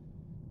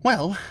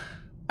 well,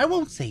 I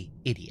won't say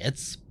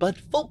idiots, but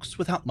folks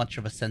without much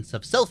of a sense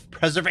of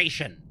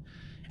self-preservation.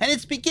 And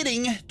it's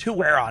beginning to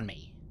wear on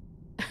me.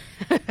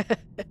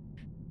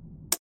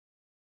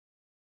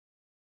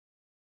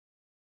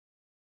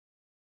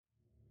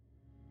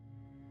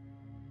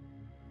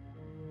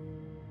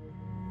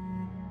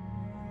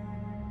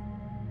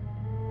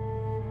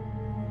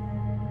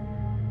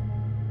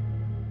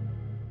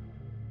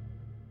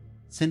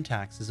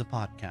 Syntax is a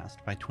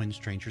podcast by Twin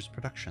Strangers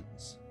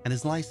Productions and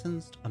is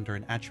licensed under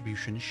an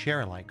Attribution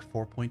Share-alike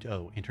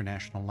 4.0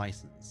 international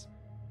license.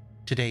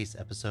 Today's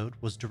episode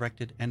was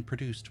directed and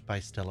produced by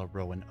Stella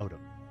Rowan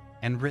Odom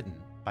and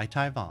written by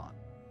Ty Vaughn.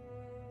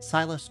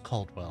 Silas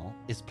Caldwell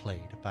is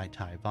played by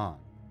Ty Vaughn.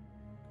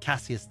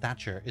 Cassius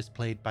Thatcher is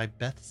played by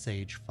Beth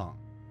Sage Fung.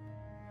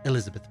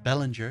 Elizabeth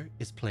Bellinger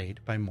is played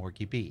by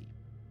Morgie B.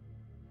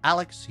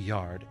 Alex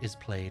Yard is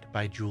played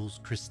by Jules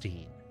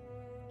Christine.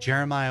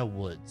 Jeremiah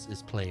Woods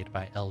is played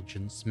by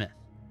Elgin Smith.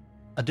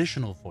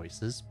 Additional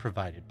voices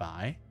provided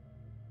by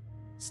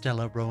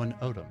Stella Rowan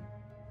Odom,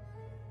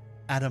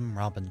 Adam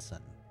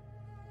Robinson,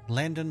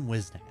 Landon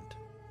Wisnant,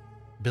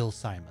 Bill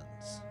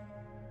Simons.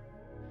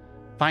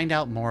 Find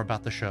out more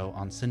about the show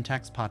on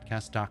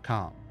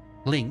syntaxpodcast.com,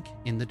 link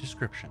in the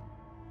description.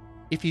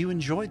 If you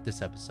enjoyed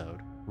this episode,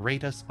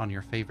 rate us on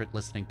your favorite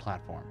listening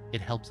platform.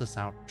 It helps us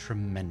out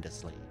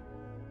tremendously.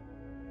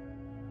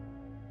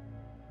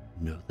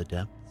 Know the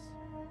depths,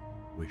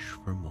 wish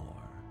for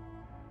more.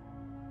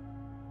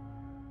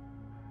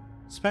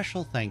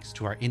 Special thanks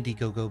to our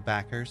Indiegogo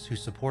backers who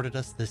supported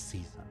us this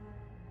season.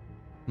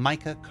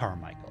 Micah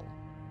Carmichael,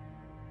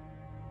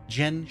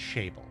 Jen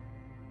Schabel,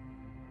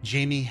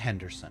 Jamie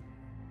Henderson,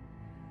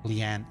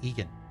 Leanne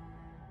Egan,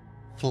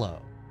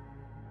 Flo,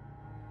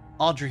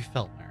 Audrey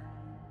Feltner,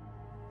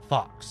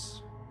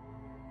 Fox,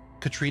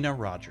 Katrina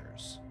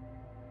Rogers,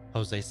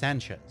 Jose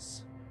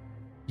Sanchez,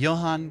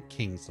 Johan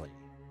Kingsley,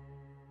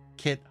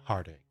 Kit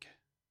Hardig.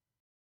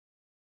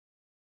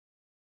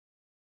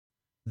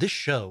 This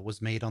show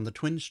was made on the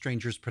Twin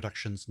Strangers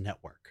Productions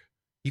Network.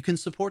 You can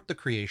support the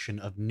creation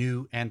of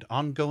new and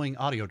ongoing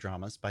audio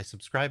dramas by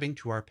subscribing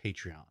to our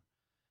Patreon.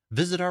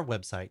 Visit our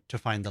website to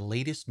find the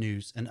latest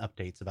news and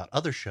updates about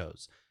other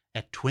shows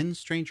at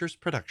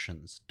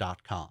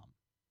twinstrangersproductions.com.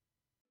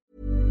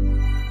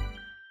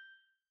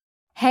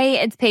 Hey,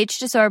 it's Paige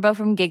DeSorbo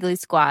from Giggly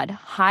Squad.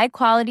 High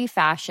quality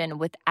fashion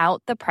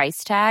without the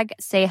price tag.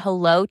 Say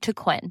hello to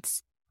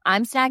Quince.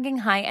 I'm snagging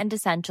high-end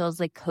essentials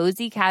like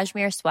cozy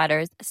cashmere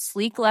sweaters,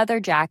 sleek leather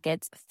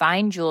jackets,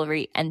 fine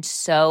jewelry, and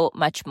so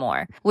much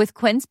more. With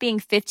Quince being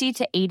 50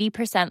 to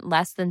 80%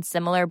 less than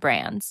similar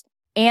brands.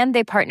 And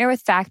they partner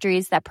with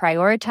factories that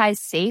prioritize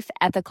safe,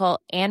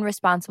 ethical, and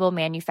responsible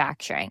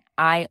manufacturing.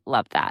 I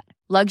love that.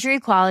 Luxury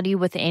quality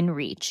within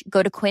reach.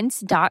 Go to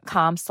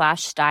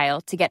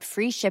quince.com/style to get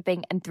free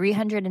shipping and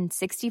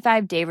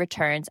 365-day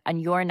returns on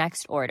your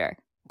next order.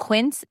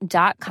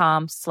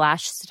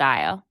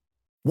 Quince.com/style.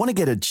 Want to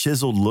get a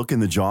chiseled look in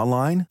the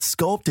jawline?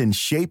 Sculpt and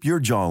shape your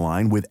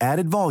jawline with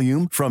added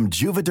volume from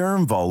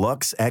Juvederm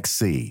Volux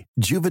XC.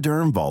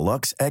 Juvederm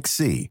Volux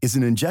XC is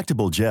an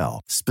injectable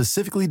gel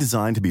specifically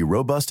designed to be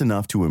robust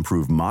enough to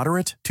improve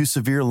moderate to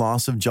severe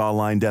loss of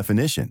jawline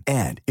definition.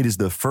 And it is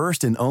the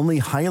first and only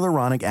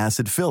hyaluronic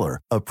acid filler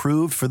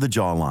approved for the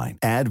jawline.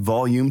 Add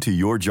volume to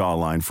your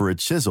jawline for a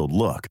chiseled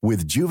look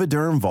with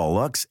Juvederm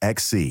Volux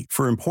XC.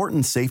 For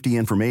important safety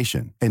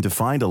information and to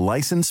find a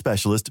licensed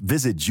specialist,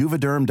 visit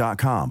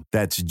Juvederm.com.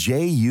 That's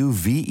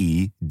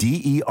Juvederm.com.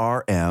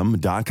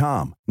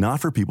 Not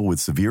for people with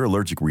severe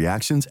allergic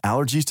reactions,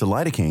 allergies to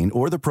lidocaine,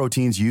 or the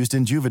proteins used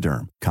in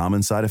Juvederm.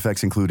 Common side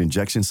effects include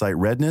injection site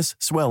redness,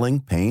 swelling,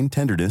 pain,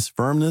 tenderness,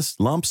 firmness,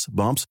 lumps,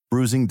 bumps,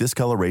 bruising,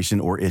 discoloration,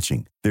 or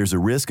itching. There's a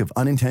risk of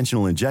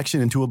unintentional injection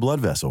into a blood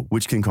vessel,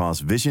 which can cause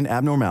vision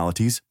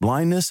abnormalities,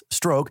 blindness,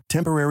 stroke,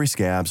 temporary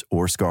scabs,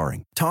 or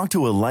scarring. Talk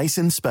to a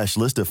licensed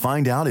specialist to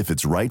find out if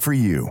it's right for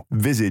you.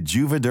 Visit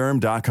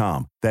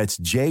Juvederm.com. That's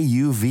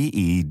Juvederm.com.